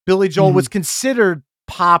 right, Billy Joel was considered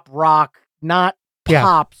pop rock, not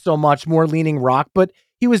pop so much, more leaning rock, but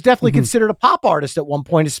he was definitely considered a pop artist at one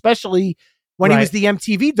point, especially when he was the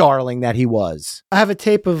MTV darling that he was. I have a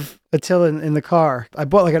tape of Attila in the car. I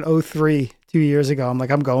bought like an 03 2 years ago. I'm like,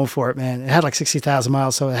 I'm going for it, man. It had like 60,000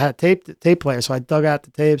 miles, so it had tape player. So I dug out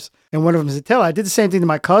the tapes, and one of them is Attila. I did the same thing to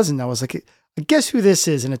my cousin. I was like, guess who this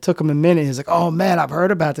is? And it took him a minute. He's like, oh man, I've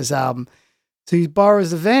heard about this album. So he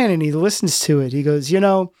borrows the van and he listens to it. He goes,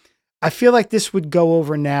 I feel like this would go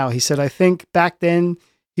over now. He said, I think back then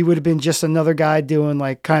he would have been just another guy doing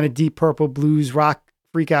like kind of Deep Purple blues, rock,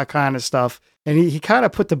 freak out kind of stuff. And he kind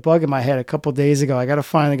of put the bug in my head a couple of days ago. I got to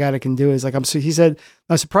find the guy that can do it. He's like, he said,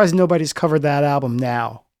 I'm surprised nobody's covered that album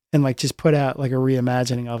now and like just put out like a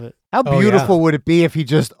reimagining of it. How beautiful would it be if he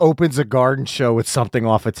just opens a garden show with something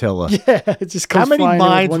off Attila? Yeah, it just comes. How many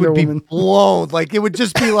minds would be blown? Like, it would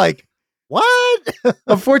just be like, what?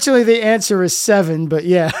 Unfortunately, the answer is 7, but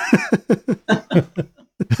yeah.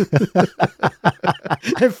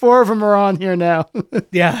 And 4 of them are on here now.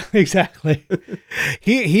 Yeah, exactly.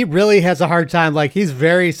 He really has a hard time. Like, he's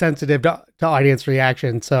very sensitive to audience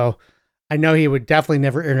reaction. So I know he would definitely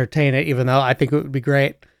never entertain it, even though I think it would be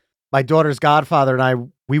great. My daughter's godfather and I,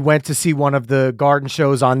 we went to see one of the garden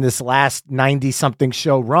shows on this last 90-something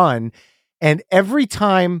show run. And every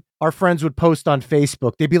time our friends would post on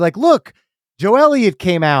Facebook, they'd be like, look, Joe Elliott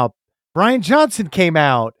came out. Brian Johnson came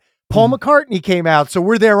out. Paul McCartney came out. So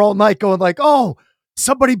we're there all night going like, oh,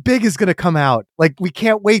 somebody big is going to come out. Like, we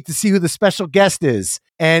can't wait to see who the special guest is.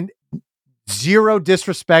 And zero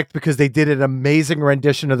disrespect because they did an amazing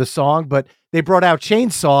rendition of the song, but they brought out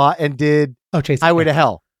Chainsaw and did Highway to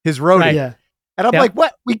Hell, his roadie. Right. Yeah. And I'm like,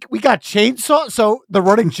 what? We got Chainsaw? So the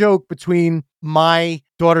running joke between my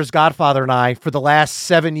daughter's godfather and I for the last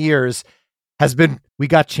 7 years has been, we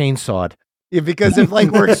got chainsawed. Because if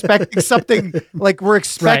like we're expecting something, like we're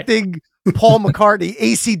expecting Paul McCartney,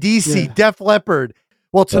 AC/DC, Def Leppard.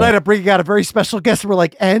 Well, tonight I'm bringing out a very special guest. And we're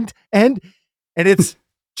like, and it's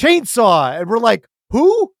Chainsaw. And we're like,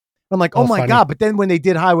 who? I'm like, oh my funny. God. But then when they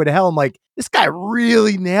did Highway to Hell, I'm like, this guy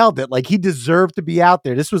really nailed it. Like, he deserved to be out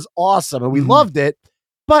there. This was awesome. And we loved it,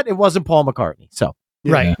 but it wasn't Paul McCartney. So,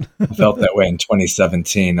 Right. I felt that way in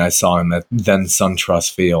 2017. I saw him at then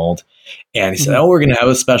SunTrust Field, and he said, oh, we're going to have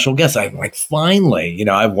a special guest. I'm like, finally,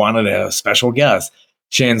 I wanted to have a special guest.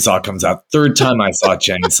 Chainsaw comes out. Third time I saw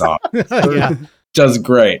Chainsaw. Does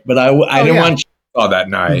great. But I didn't want Chainsaw that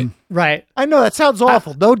night. Right. I know that sounds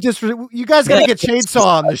awful. No disrespect. You guys got to get Chainsaw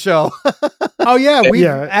on the show. Oh yeah, we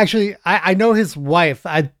actually. I know his wife.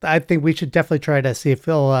 I think we should definitely try to see if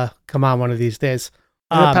he'll come on one of these days.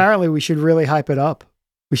 And apparently, we should really hype it up.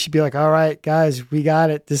 We should be like, all right, guys, we got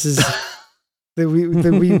it. This is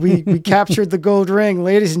we captured the gold ring,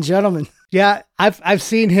 ladies and gentlemen. Yeah, I've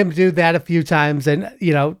seen him do that a few times, and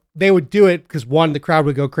they would do it because one, the crowd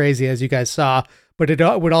would go crazy, as you guys saw, but it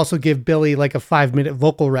would also give Billy like a 5-minute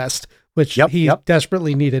vocal rest, which he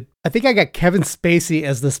desperately needed. I think I got Kevin Spacey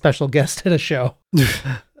as the special guest at a show.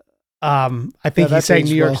 I think he sang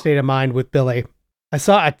New York State of Mind with Billy. I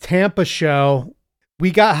saw a Tampa show. We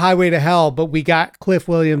got Highway to Hell, but we got Cliff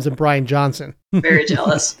Williams and Brian Johnson. Very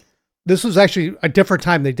jealous. This was actually a different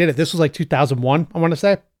time they did it. This was like 2001, I want to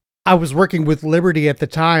say. I was working with Liberty at the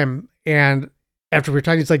time, and after we were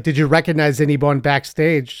talking, he's like, did you recognize anyone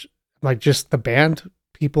backstage? I'm like, just the band,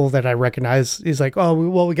 people that I recognize. He's like, oh,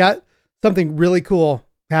 well, we got something really cool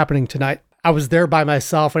happening tonight. I was there by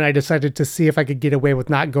myself, and I decided to see if I could get away with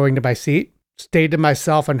not going to my seat. Stayed to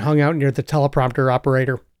myself and hung out near the teleprompter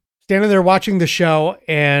operator. Standing there watching the show,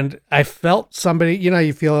 and I felt somebody,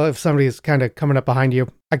 you feel if somebody's kind of coming up behind you.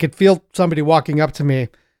 I could feel somebody walking up to me,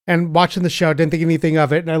 and watching the show, didn't think anything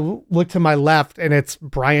of it. And I looked to my left, and it's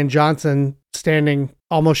Brian Johnson standing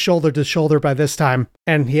almost shoulder to shoulder by this time.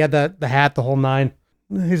 And he had the hat, the whole nine.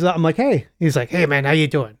 I'm like, hey. He's like, hey man, how you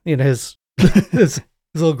doing? His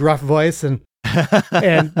little gruff voice. And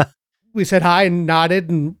we said hi and nodded,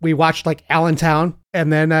 and we watched like Allentown.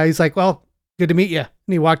 And then he's like, well, good to meet you.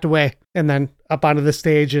 And he walked away, and then up onto the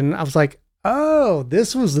stage. And I was like, oh,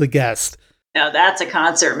 this was the guest. Now that's a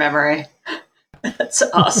concert memory. That's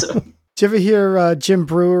awesome. Did you ever hear Jim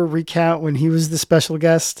Brewer recount when he was the special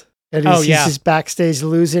guest? And he's just backstage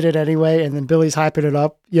losing it anyway. And then Billy's hyping it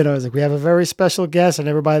up. It's like, we have a very special guest. And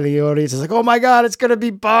everybody in the audience is like, oh my God, it's going to be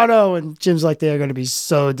Bono. And Jim's like, they're going to be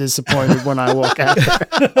so disappointed when I walk out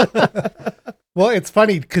there. Well, it's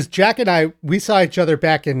funny because Jack and I, we saw each other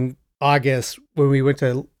back in August when we went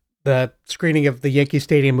to the screening of the Yankee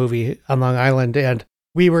Stadium movie on Long Island. And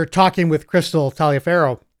we were talking with Crystal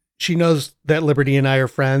Taliaferro. She knows that Liberty and I are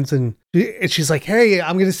friends. And she's like, hey,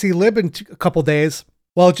 I'm going to see Lib in a couple days.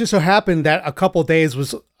 Well, it just so happened that a couple days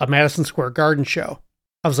was a Madison Square Garden show.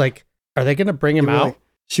 I was like, are they going to bring him out? Like,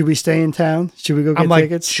 should we stay in town? Should we go get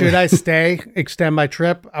tickets? Should I stay, extend my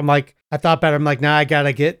trip? I'm like, I thought about it. I'm like, nah, I got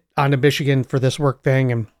to get on to Michigan for this work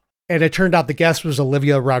thing. And it turned out the guest was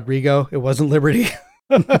Olivia Rodrigo. It wasn't Liberty.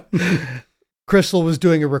 Crystal was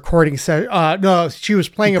doing a recording set. No, she was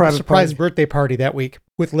playing a surprise birthday party that week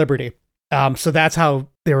with Liberty. So that's how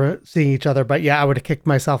they were seeing each other. But yeah, I would have kicked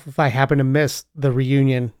myself if I happened to miss the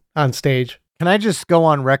reunion on stage. Can I just go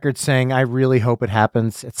on record saying I really hope it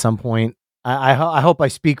happens at some point? I hope I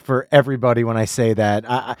speak for everybody when I say that.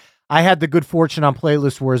 I had the good fortune on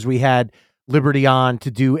Playlist Wars. We had Liberty on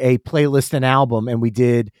to do a playlist and album, and we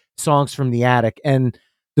did Songs from the Attic. And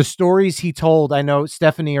the stories he told, I know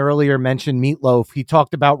Stephanie earlier mentioned Meatloaf. He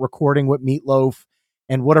talked about recording with Meatloaf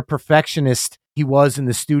and what a perfectionist he was in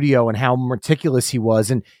the studio and how meticulous he was.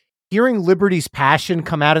 And hearing Liberty's passion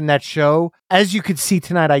come out in that show, as you could see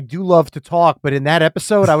tonight, I do love to talk, but in that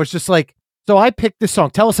episode, I was just like, so I picked this song.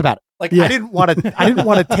 Tell us about it. Like, I didn't want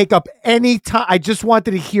to take up any time. I just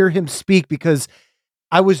wanted to hear him speak because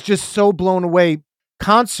I was just so blown away.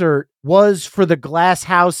 Concert was for the Glass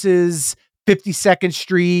Houses, 52nd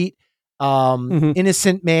Street,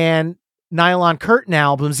 Innocent Man, Nylon Curtain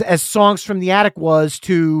albums as Songs from the Attic was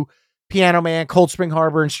to Piano Man, Cold Spring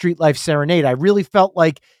Harbor, and Street Life Serenade. I really felt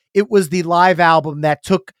like it was the live album that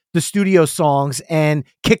took the studio songs and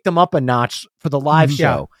kicked them up a notch for the live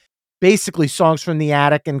show. Basically, Songs from the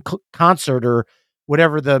Attic and Concert, or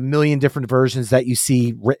whatever the million different versions that you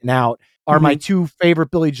see written out, are my two favorite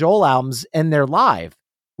Billy Joel albums, and they're live,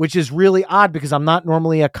 which is really odd because I'm not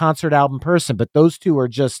normally a concert album person, but those two are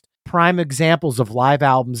just prime examples of live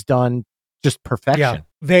albums done just perfection.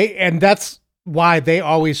 And that's why they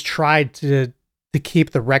always tried to keep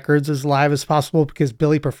the records as live as possible, because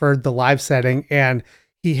Billy preferred the live setting, and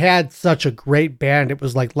he had such a great band. It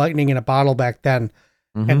was like lightning in a bottle back then.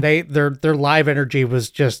 And their live energy was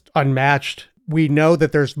just unmatched. We know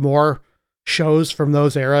that there's more shows from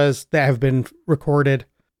those eras that have been recorded.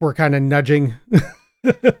 We're kind of nudging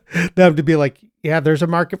them to be like, yeah, there's a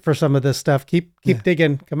market for some of this stuff. Keep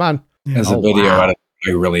digging. Come on. As a video editor,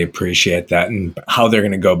 I really appreciate that, and how they're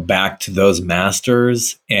going to go back to those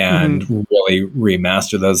masters and really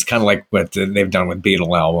remaster those, kind of like what they've done with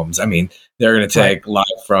Beatle albums. I mean, they're going to take Live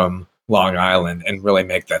from Long Island and really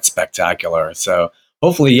make that spectacular. So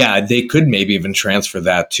hopefully, they could maybe even transfer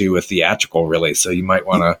that to a theatrical release. So you might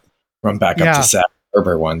want to run back up to Sag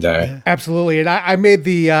Harbor one day. Yeah. Absolutely. And I made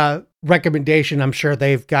the recommendation. I'm sure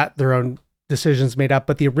they've got their own decisions made up,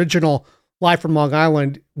 but the original Live from Long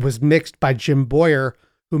Island was mixed by Jim Boyer,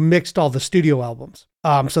 who mixed all the studio albums.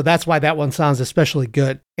 So that's why that one sounds especially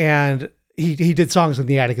good. And he did Songs in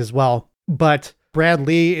the Attic as well. But Brad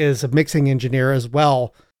Lee is a mixing engineer as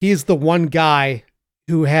well. He's the one guy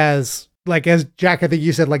who has, like, as Jack, I think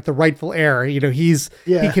you said, like the rightful heir. You know, he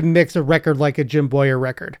can mix a record like a Jim Boyer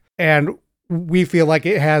record. And we feel like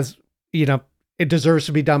it has, you know, it deserves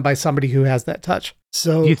to be done by somebody who has that touch.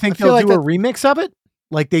 So do you think they'll do a remix of it,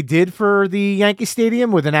 like they did for the Yankee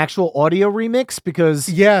Stadium, with an actual audio remix? Because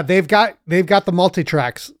they've got the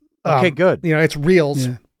multi-tracks. Okay, good. You know, it's reels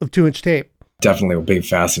of 2-inch tape. Definitely will be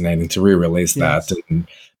fascinating to re-release that. And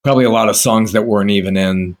probably a lot of songs that weren't even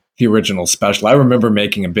in the original special. I remember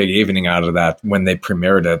making a big evening out of that when they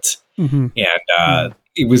premiered it. And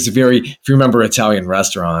it was if you remember Italian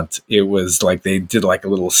Restaurant, it was like they did like a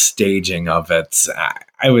little staging of it.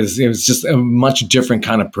 It was just a much different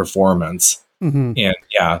kind of performance. And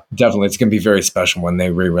definitely it's going to be very special when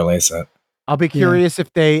they re-release it. I'll be curious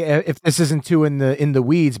if this isn't too in the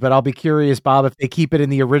weeds, but I'll be curious, Bob, if they keep it in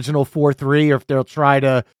the original 4:3, or if they'll try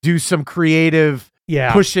to do some creative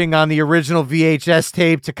pushing on the original VHS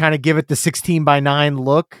tape to kind of give it the 16:9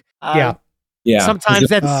 look. Sometimes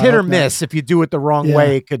that's hit or miss. If you do it the wrong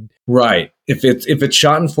way, it could. Right. If it's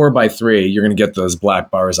shot in 4:3, you're going to get those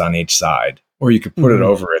black bars on each side, or you could put it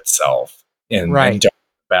over itself in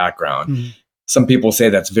background. Some people say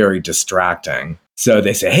that's very distracting. So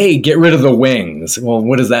they say, hey, get rid of the wings. Well,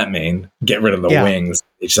 what does that mean? Get rid of the wings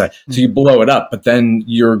each side. So you blow it up, but then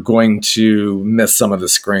you're going to miss some of the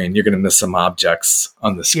screen. You're going to miss some objects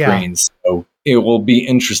on the screen. So it will be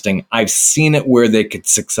interesting. I've seen it where they could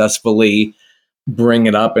successfully bring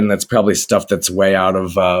it up, and that's probably stuff that's way out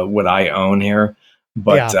of what I own here.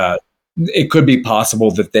 But it could be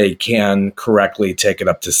possible that they can correctly take it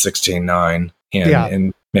up to 16:9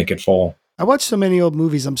 and make it full. I watch so many old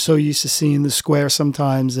movies. I'm so used to seeing the square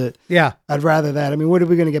sometimes that I'd rather that. I mean, what are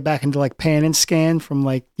we going to get back into, like Pan and Scan from,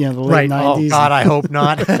 like, you know, the late 90s? Oh God, I hope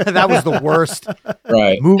not. That was the worst.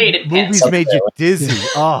 Right. Movies made you dizzy.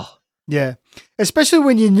 Oh yeah. Especially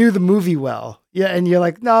when you knew the movie well. Yeah. And you're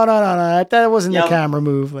like, no, that wasn't the camera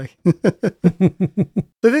move. Like, I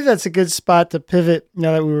think that's a good spot to pivot,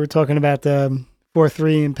 now that we were talking about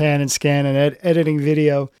 4:3 and Pan and Scan and editing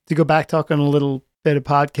video, to go back talking a little bit of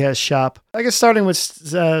podcast shop. I guess starting with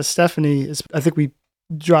Stephanie, I think we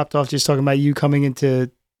dropped off just talking about you coming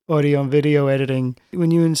into audio and video editing.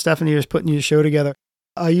 When you and Stephanie are putting your show together,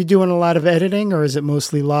 are you doing a lot of editing, or is it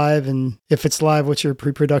mostly live? And if it's live, what's your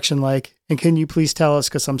pre-production like? And can you please tell us,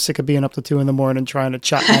 because I'm sick of being up to 2 a.m. trying to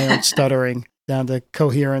chop my own stuttering down to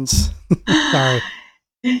coherence. Sorry.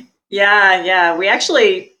 Yeah.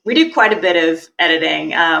 We do quite a bit of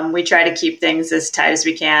editing. We try to keep things as tight as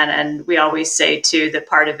we can. And we always say, too, that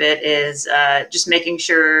part of it is just making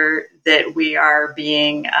sure that we are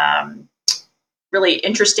being really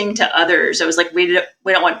interesting to others. I was like, we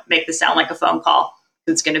don't want to make this sound like a phone call.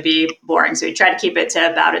 It's going to be boring. So we try to keep it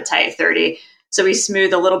to about a tight 30. So we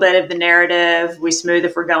smooth a little bit of the narrative. We smooth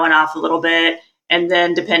if we're going off a little bit. And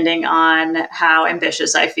then depending on how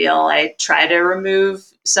ambitious I feel, I try to remove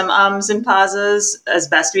some ums and pauses as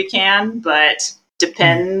best we can, but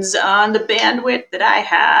depends on the bandwidth that I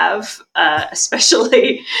have,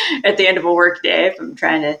 especially at the end of a work day if I'm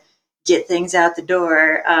trying to get things out the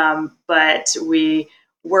door. But we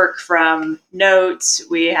work from notes.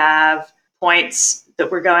 We have points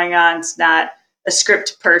that we're going on. It's not a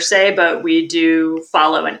script per se, but we do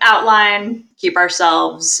follow an outline, keep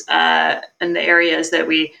ourselves in the areas that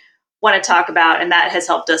we want to talk about, and that has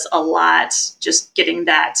helped us a lot. Just getting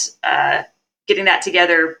that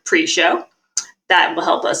together pre-show, that will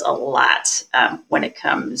help us a lot when it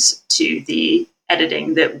comes to the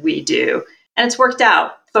editing that we do, and it's worked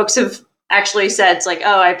out. Folks have actually said, it's like,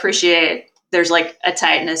 oh, I appreciate there's like a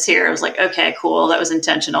tightness here. I was like, okay, cool. That was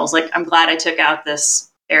intentional. I was like, I'm glad I took out this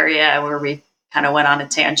area where we kind of went on a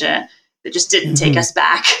tangent that just didn't take us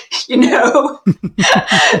back,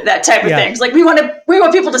 that type of thing. It's like, we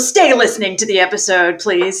want people to stay listening to the episode,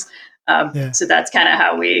 please. So that's kind of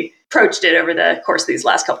how we approached it over the course of these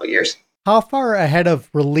last couple of years. How far ahead of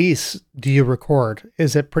release do you record?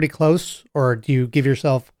 Is it pretty close, or do you give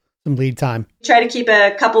yourself some lead time? Try to keep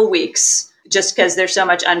a couple weeks, just because there's so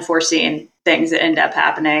much unforeseen things that end up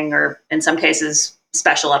happening, or in some cases,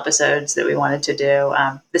 special episodes that we wanted to do.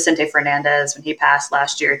 Vicente Fernandez, when he passed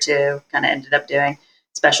last year too, kind of ended up doing a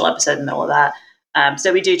special episode in the middle of that.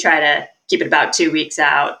 So we do try to keep it about 2 weeks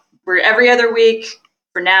out. We're every other week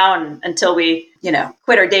for now, and until we,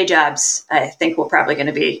 quit our day jobs. I think we're probably going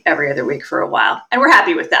to be every other week for a while, and we're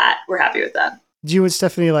happy with that. Did you and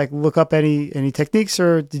Stephanie look up any techniques,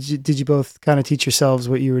 or did you both kind of teach yourselves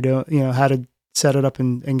what you were doing, how to set it up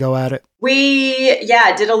and go at it? We,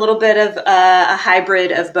 did a little bit of a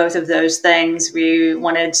hybrid of both of those things. We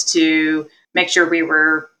wanted to make sure we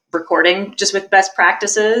were recording just with best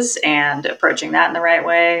practices and approaching that in the right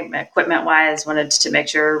way. Equipment wise, wanted to make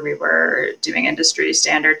sure we were doing industry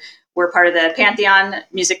standard. We're part of the Pantheon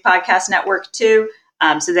Music Podcast Network too.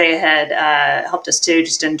 So they had helped us too,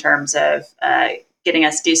 just in terms of getting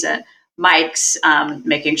us decent mics,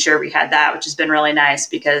 making sure we had that, which has been really nice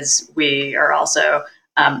because we are also,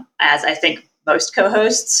 as I think most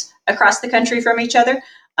co-hosts across the country from each other.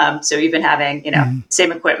 So even having,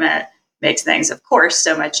 same equipment makes things, of course,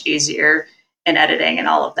 so much easier in editing and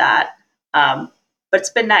all of that. But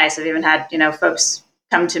it's been nice. I've even had, folks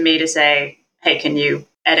come to me to say, hey, can you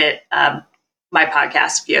edit my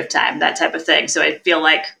podcast if you have time, that type of thing. So I feel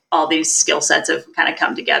like all these skill sets have kind of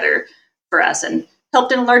come together for us and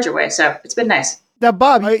helped in a larger way. So it's been nice. Now,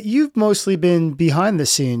 Bob, you've mostly been behind the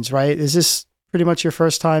scenes, right? Is this pretty much your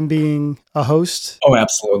first time being a host? Oh,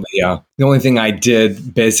 absolutely. Yeah. The only thing I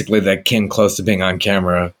did basically that came close to being on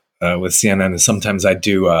camera with CNN is sometimes I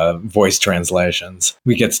do voice translations.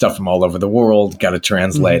 We get stuff from all over the world, got to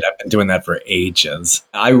translate. I've been doing that for ages.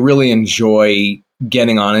 I really enjoy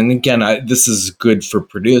getting on. And again, this is good for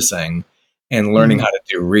producing and learning how to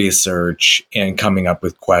do research and coming up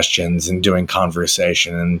with questions and doing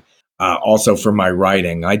conversation. And also for my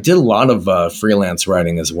writing, I did a lot of freelance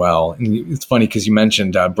writing as well. And it's funny because you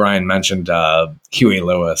mentioned, Brian mentioned Huey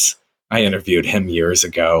Lewis. I interviewed him years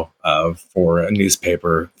ago for a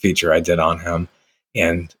newspaper feature I did on him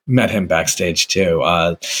and met him backstage too.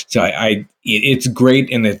 So it's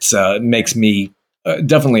great, and it's makes me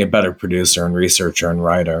definitely a better producer and researcher and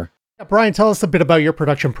writer. Brian, tell us a bit about your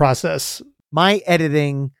production process. My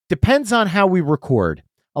editing depends on how we record.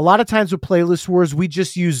 A lot of times with Playlist Wars, we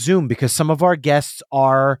just use Zoom because some of our guests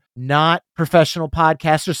are not professional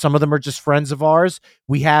podcasters. Some of them are just friends of ours.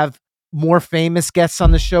 We have more famous guests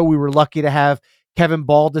on the show. We were lucky to have Kevin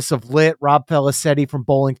Baldus of Lit, Rob Felicetti from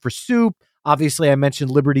Bowling for Soup. Obviously, I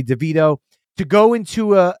mentioned Liberty DeVito. To go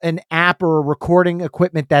into an app or a recording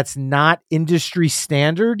equipment that's not industry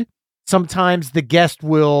standard, sometimes the guest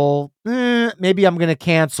will, maybe I'm going to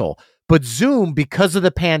cancel. But Zoom, because of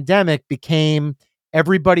the pandemic, became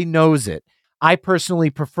everybody knows it. I personally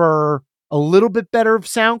prefer a little bit better of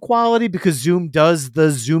sound quality because Zoom does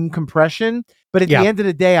the Zoom compression. But at the end of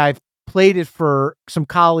the day, I've played it for some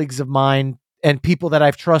colleagues of mine and people that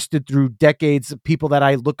I've trusted through decades, of people that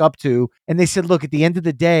I look up to. And they said, look, at the end of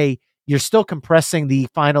the day, you're still compressing the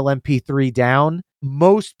final MP3 down.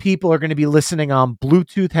 Most people are going to be listening on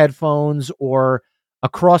Bluetooth headphones or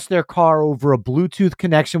across their car over a Bluetooth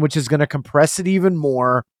connection, which is going to compress it even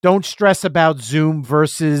more. Don't stress about Zoom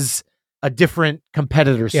versus a different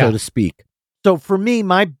competitor, so to speak. So for me,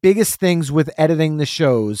 my biggest things with editing the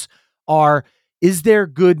shows are, is there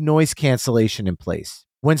good noise cancellation in place?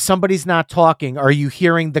 When somebody's not talking, are you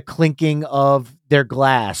hearing the clinking of their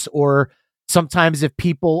glass? Or sometimes if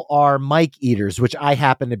people are mic eaters, which I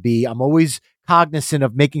happen to be, I'm always cognizant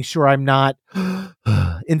of making sure I'm not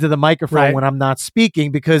into the microphone when I'm not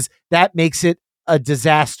speaking, because that makes it a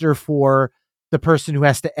disaster for the person who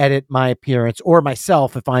has to edit my appearance or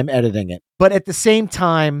myself if I'm editing it. But at the same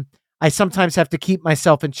time, I sometimes have to keep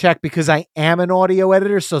myself in check because I am an audio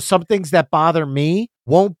editor. So some things that bother me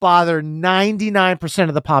won't bother 99%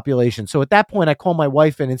 of the population. So at that point, I call my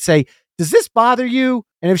wife in and say, does this bother you?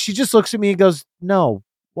 And if she just looks at me and goes, No.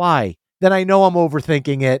 Why? Then I know I'm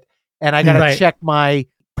overthinking it, and I got to Right. check my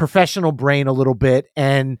professional brain a little bit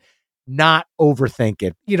and not overthink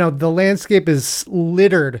it. You know, the landscape is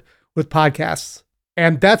littered with podcasts.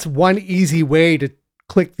 And that's one easy way to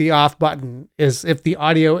click the off button is if the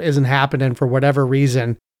audio isn't happening for whatever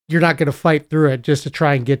reason, you're not going to fight through it just to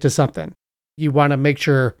try and get to something. You want to make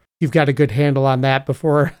sure you've got a good handle on that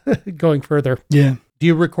before going further. Yeah. Do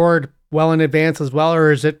you record well in advance as well,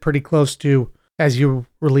 or is it pretty close to as you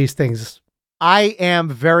release things? I am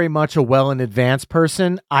very much a well in advance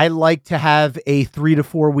person. I like to have a 3 to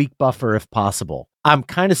 4 week buffer if possible. I'm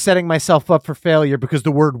kind of setting myself up for failure because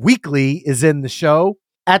the word weekly is in the show.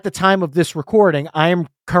 At the time of this recording, I am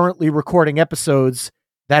currently recording episodes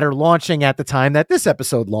that are launching at the time that this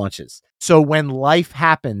episode launches. So when life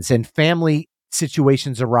happens and family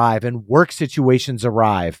situations arrive and work situations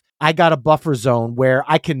arrive, I got a buffer zone where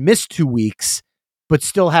I can miss 2 weeks but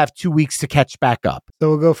still have 2 weeks to catch back up. So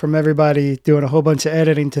we'll go from everybody doing a whole bunch of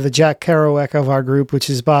editing to the Jack Kerouac of our group, which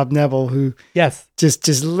is Bob Neville, who Yes,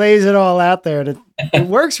 just lays it all out there. And it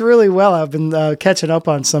works really well. I've been catching up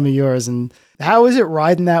on some of yours. And how is it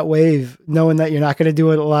riding that wave, knowing that you're not going to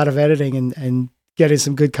do a lot of editing and getting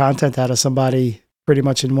some good content out of somebody pretty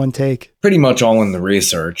much in one take? Pretty much all in the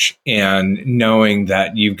research and knowing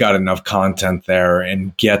that you've got enough content there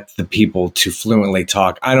and get the people to fluently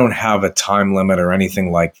talk. I don't have a time limit or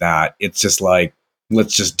anything like that. It's just like,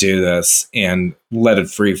 let's just do this and let it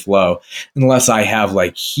free flow. Unless I have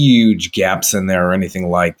like huge gaps in there or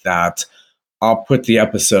anything like that, I'll put the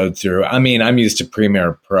episode through. I mean, I'm used to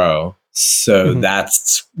Premiere Pro. So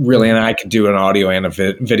that's really, and I could do an audio and a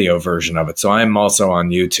video version of it. So I'm also on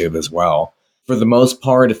YouTube as well. For the most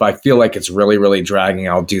part, if I feel like it's really, really dragging,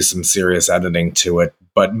 I'll do some serious editing to it.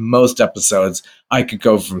 But most episodes, I could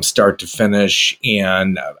go from start to finish.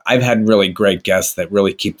 And I've had really great guests that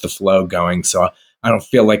really keep the flow going. So I don't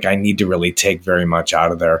feel like I need to really take very much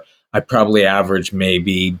out of there. I probably average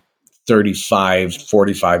maybe 35,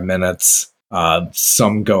 45 minutes.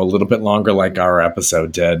 Some go a little bit longer like our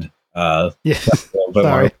episode did. Yeah. A little bit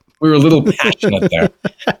Sorry. longer. We were a little passionate there.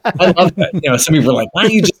 I love that. You know, some people were like, why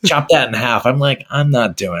don't you just chop that in half? I'm like,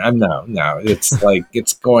 no. It's like,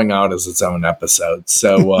 it's going out as its own episode.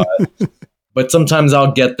 So, but sometimes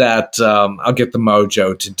I'll get that, I'll get the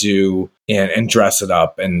mojo to do and dress it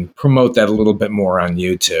up and promote that a little bit more on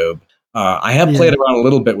YouTube. I have played around a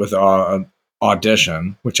little bit with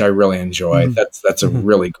Audition, which I really enjoy. That's a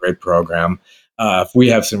really great program. If we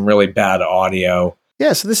have some really bad audio,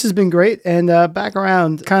 Yeah, so this has been great. And back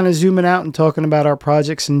around, kind of zooming out and talking about our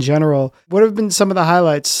projects in general, what have been some of the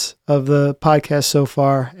highlights of the podcast so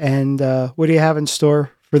far? And what do you have in store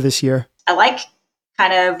for this year? I like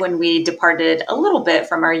kind of when we departed a little bit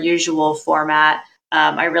from our usual format.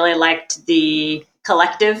 I really liked the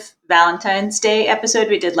collective Valentine's Day episode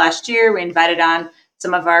we did last year. We invited on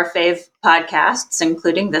some of our fave podcasts,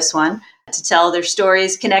 including this one, to tell their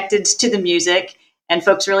stories connected to the music. And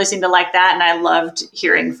folks really seemed to like that. And I loved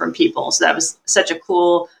hearing from people. So that was such a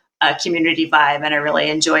cool community vibe. And I really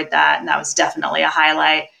enjoyed that. And that was definitely a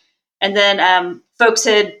highlight. And then folks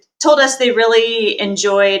had told us they really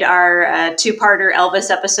enjoyed our two-parter Elvis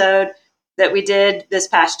episode that we did this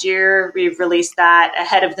past year. We released that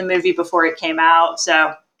ahead of the movie before it came out.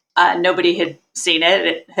 So nobody had seen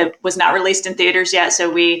it. It was not released in theaters yet. So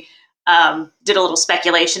we did a little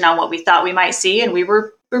speculation on what we thought we might see. And we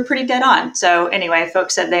were pretty dead on. So anyway,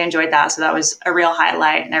 folks said they enjoyed that. So that was a real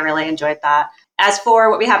highlight. And I really enjoyed that. As for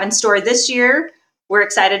what we have in store this year, we're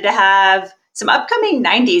excited to have some upcoming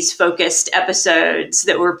 90s focused episodes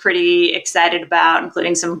that we're pretty excited about,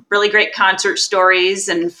 including some really great concert stories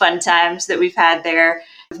and fun times that we've had there.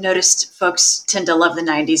 I've noticed folks tend to love the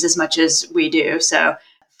 90s as much as we do. So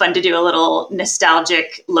fun to do a little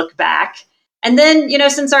nostalgic look back. And then, you know,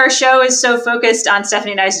 since our show is so focused on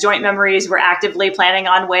Stephanie and I's joint memories, we're actively planning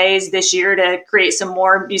on ways this year to create some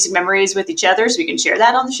more music memories with each other so we can share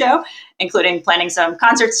that on the show, including planning some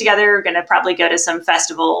concerts together. We're going to probably go to some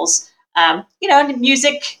festivals, you know, and a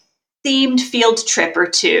music-themed field trip or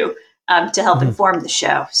two to help inform the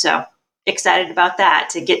show. So excited about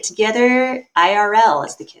that, to get together IRL,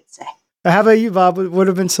 as the kids say. How about you, Bob? What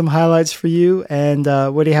have been some highlights for you? And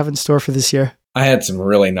what do you have in store for this year? I had some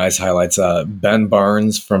really nice highlights. Ben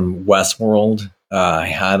Barnes from Westworld, I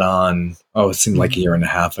had on, it seemed like a year and a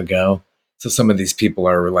half ago. So some of these people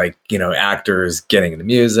are like, you know, actors getting into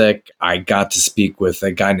music. I got to speak with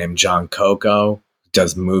a guy named John Coco, who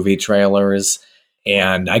does movie trailers.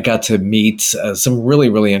 And I got to meet some really,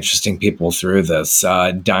 really interesting people through this.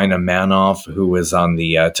 Dinah Manoff, who was on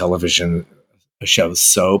the television show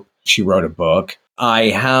Soap. She wrote a book. I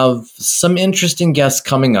have some interesting guests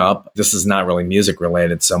coming up. This is not really music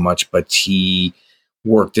related so much, but he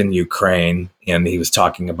worked in Ukraine and he was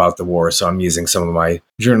talking about the war. So I'm using some of my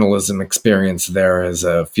journalism experience there as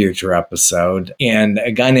a future episode. And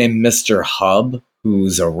a guy named Mr. Hub,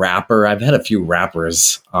 who's a rapper. I've had a few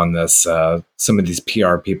rappers on this. Some of these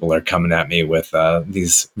PR people are coming at me with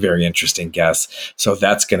these very interesting guests. So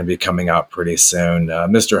that's going to be coming out pretty soon.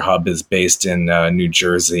 Mr. Hub is based in New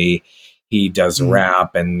Jersey. He does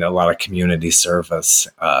rap and a lot of community service.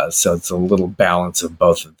 So it's a little balance of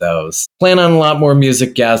both of those. Plan on a lot more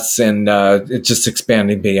music guests and it's just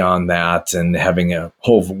expanding beyond that and having a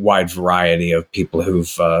whole wide variety of people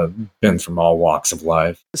who've been from all walks of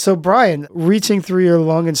life. So, Brian, reaching through your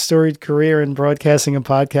long and storied career in broadcasting and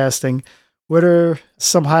podcasting, what are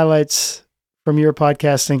some highlights from your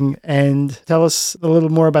podcasting? And tell us a little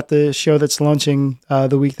more about the show that's launching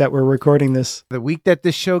the week that we're recording this. The week that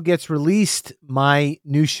this show gets released, my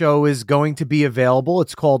new show is going to be available.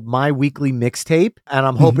 It's called My Weekly Mixtape, and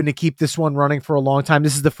I'm hoping to keep this one running for a long time.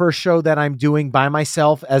 This is the first show that I'm doing by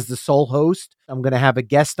myself as the sole host. I'm going to have a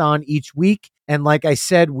guest on each week. And like I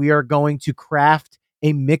said, we are going to craft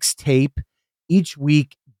a mixtape each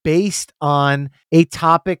week based on a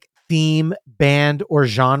topic, theme, band, or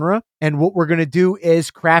genre. And what we're going to do is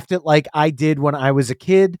craft it like I did when I was a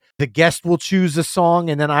kid. The guest will choose a song,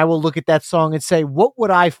 and then I will look at that song and say, what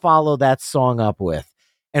would I follow that song up with?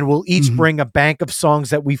 And we'll each bring a bank of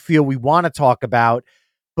songs that we feel we want to talk about,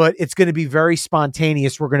 but it's going to be very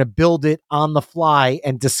spontaneous. We're going to build it on the fly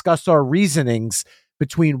and discuss our reasonings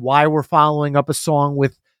between why we're following up a song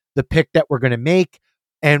with the pick that we're going to make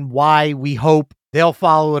and why we hope they'll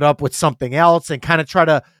follow it up with something else, and kind of try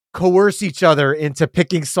to coerce each other into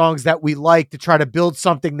picking songs that we like to try to build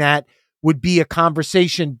something that would be a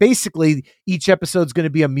conversation. Basically, each episode is going to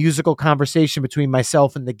be a musical conversation between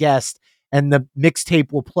myself and the guest, and the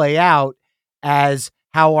mixtape will play out as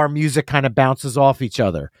how our music kind of bounces off each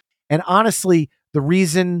other. And honestly, the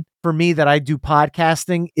reason for me that I do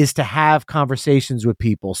podcasting is to have conversations with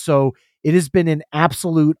people. So it has been an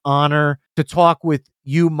absolute honor to talk with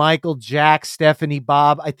you, Michael, Jack, Stephanie,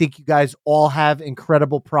 Bob. I think you guys all have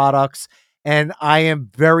incredible products, and I am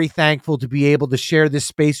very thankful to be able to share this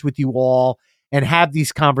space with you all and have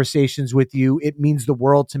these conversations with you. It means the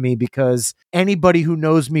world to me, because anybody who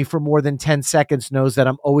knows me for more than 10 seconds knows that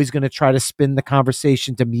I'm always going to try to spin the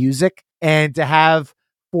conversation to music, and to have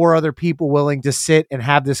 4 other people willing to sit and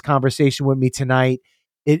have this conversation with me tonight,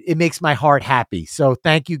 it makes my heart happy. So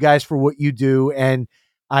thank you guys for what you do, and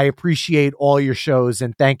I appreciate all your shows,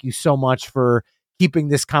 and thank you so much for keeping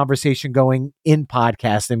this conversation going in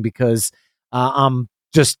podcasting, because I'm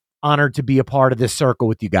just honored to be a part of this circle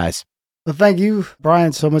with you guys. Well, thank you,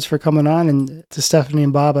 Brian, so much for coming on, and to Stephanie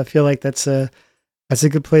and Bob, I feel like that's a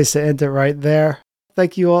good place to end it right there.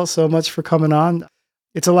 Thank you all so much for coming on.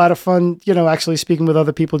 It's a lot of fun, actually speaking with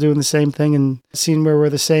other people doing the same thing and seeing where we're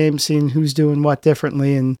the same, seeing who's doing what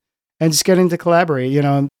differently, and just getting to collaborate.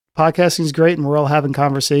 Podcasting is great and we're all having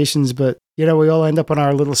conversations, but we all end up in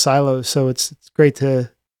our little silos. So it's great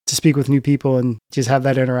to speak with new people and just have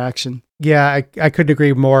that interaction. Yeah, I couldn't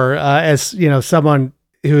agree more. As someone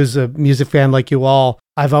who's a music fan like you all,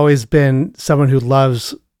 I've always been someone who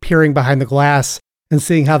loves peering behind the glass and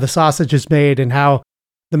seeing how the sausage is made and how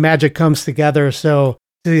the magic comes together. So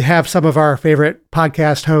to have some of our favorite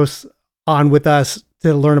podcast hosts on with us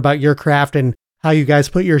to learn about your craft and how you guys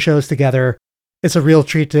put your shows together, it's a real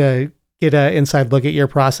treat to get an inside look at your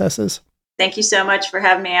processes. Thank you so much for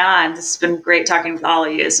having me on. This has been great talking with all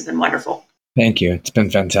of you. It's been wonderful. Thank you. It's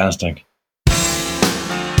been fantastic.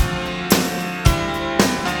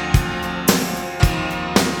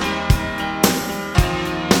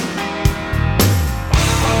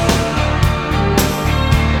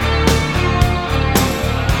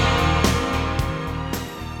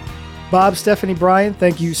 Bob, Stephanie, Brian,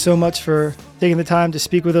 thank you so much for taking the time to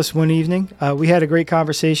speak with us one evening. We had a great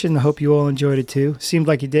conversation. I hope you all enjoyed it too. Seemed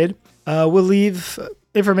like you did. We'll leave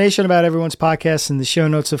information about everyone's podcast in the show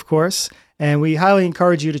notes, of course, and we highly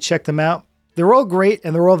encourage you to check them out. They're all great,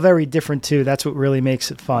 and they're all very different too. That's what really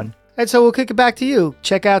makes it fun. And so we'll kick it back to you.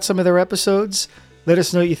 Check out some of their episodes. Let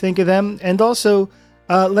us know what you think of them. And also,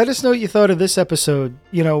 let us know what you thought of this episode.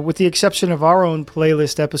 With the exception of our own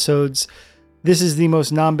playlist episodes, this is the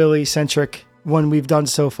most non-Billy-centric one we've done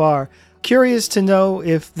so far. Curious to know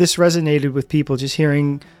if this resonated with people, just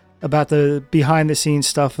hearing about the behind-the-scenes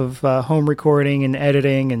stuff of home recording and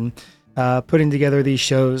editing and putting together these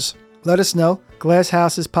shows. Let us know.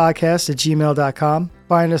 glasshousespodcast@gmail.com.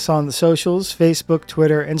 Find us on the socials, Facebook,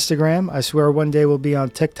 Twitter, Instagram. I swear one day we'll be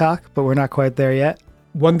on TikTok, but we're not quite there yet.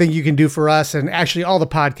 One thing you can do for us, and actually all the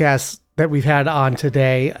podcasts that we've had on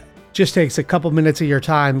today. Just takes a couple minutes of your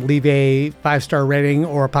time. Leave a 5-star rating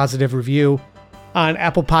or a positive review on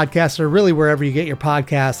Apple Podcasts or really wherever you get your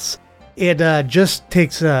podcasts. It just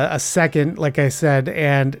takes a second, like I said,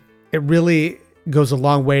 and it really goes a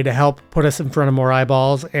long way to help put us in front of more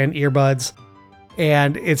eyeballs and earbuds.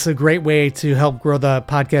 And it's a great way to help grow the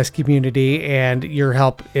podcast community, and your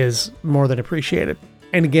help is more than appreciated.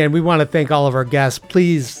 And again, we want to thank all of our guests.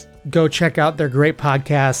 Please go check out their great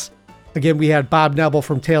podcasts. Again, we had Bob Nebel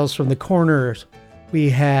from Tales from the Corners. We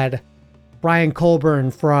had Brian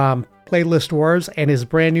Colburn from Playlist Wars and his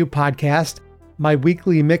brand new podcast, My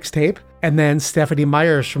Weekly Mixtape. And then Stephanie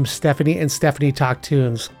Myers from Stephanie and Stephanie Talk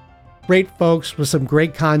Tunes. Great folks with some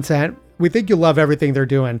great content. We think you'll love everything they're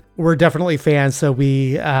doing. We're definitely fans, so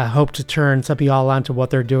we hope to turn some of y'all onto what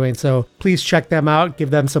they're doing. So please check them out.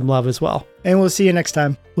 Give them some love as well. And we'll see you next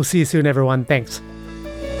time. We'll see you soon, everyone. Thanks.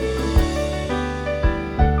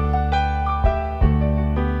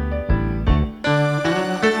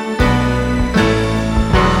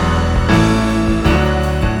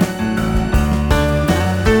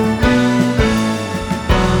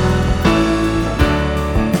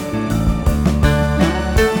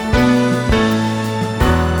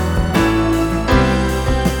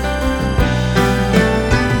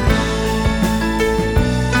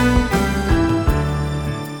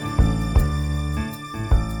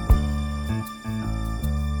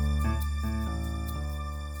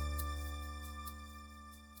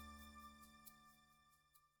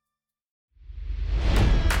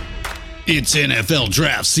 It's NFL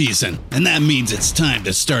draft season, and that means it's time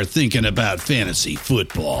to start thinking about fantasy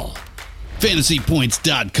football.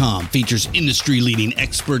 FantasyPoints.com features industry-leading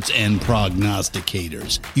experts and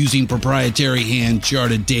prognosticators using proprietary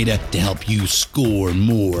hand-charted data to help you score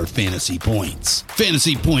more fantasy points.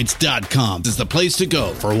 FantasyPoints.com is the place to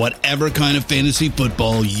go for whatever kind of fantasy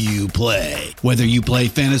football you play. Whether you play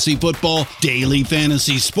fantasy football, daily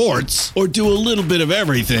fantasy sports, or do a little bit of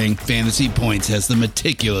everything, Fantasy Points has the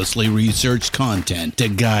meticulously researched content to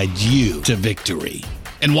guide you to victory.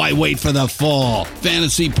 And why wait for the fall?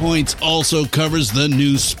 Fantasy Points also covers the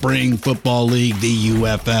new spring football league, the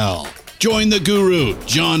UFL. Join the guru,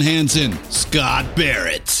 John Hansen, Scott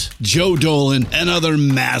Barrett, Joe Dolan, and other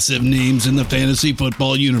massive names in the fantasy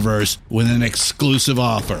football universe with an exclusive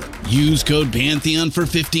offer. Use code Pantheon for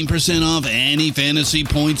 15% off any Fantasy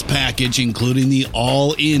Points package, including the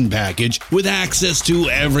all-in package, with access to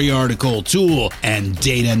every article, tool, and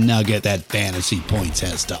data nugget that Fantasy Points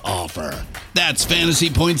has to offer. That's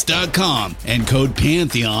FantasyPoints.com and code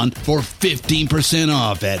Pantheon for 15%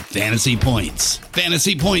 off at Fantasy Points.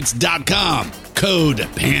 FantasyPoints.com, code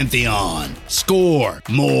Pantheon. Score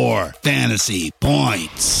more fantasy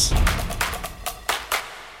points.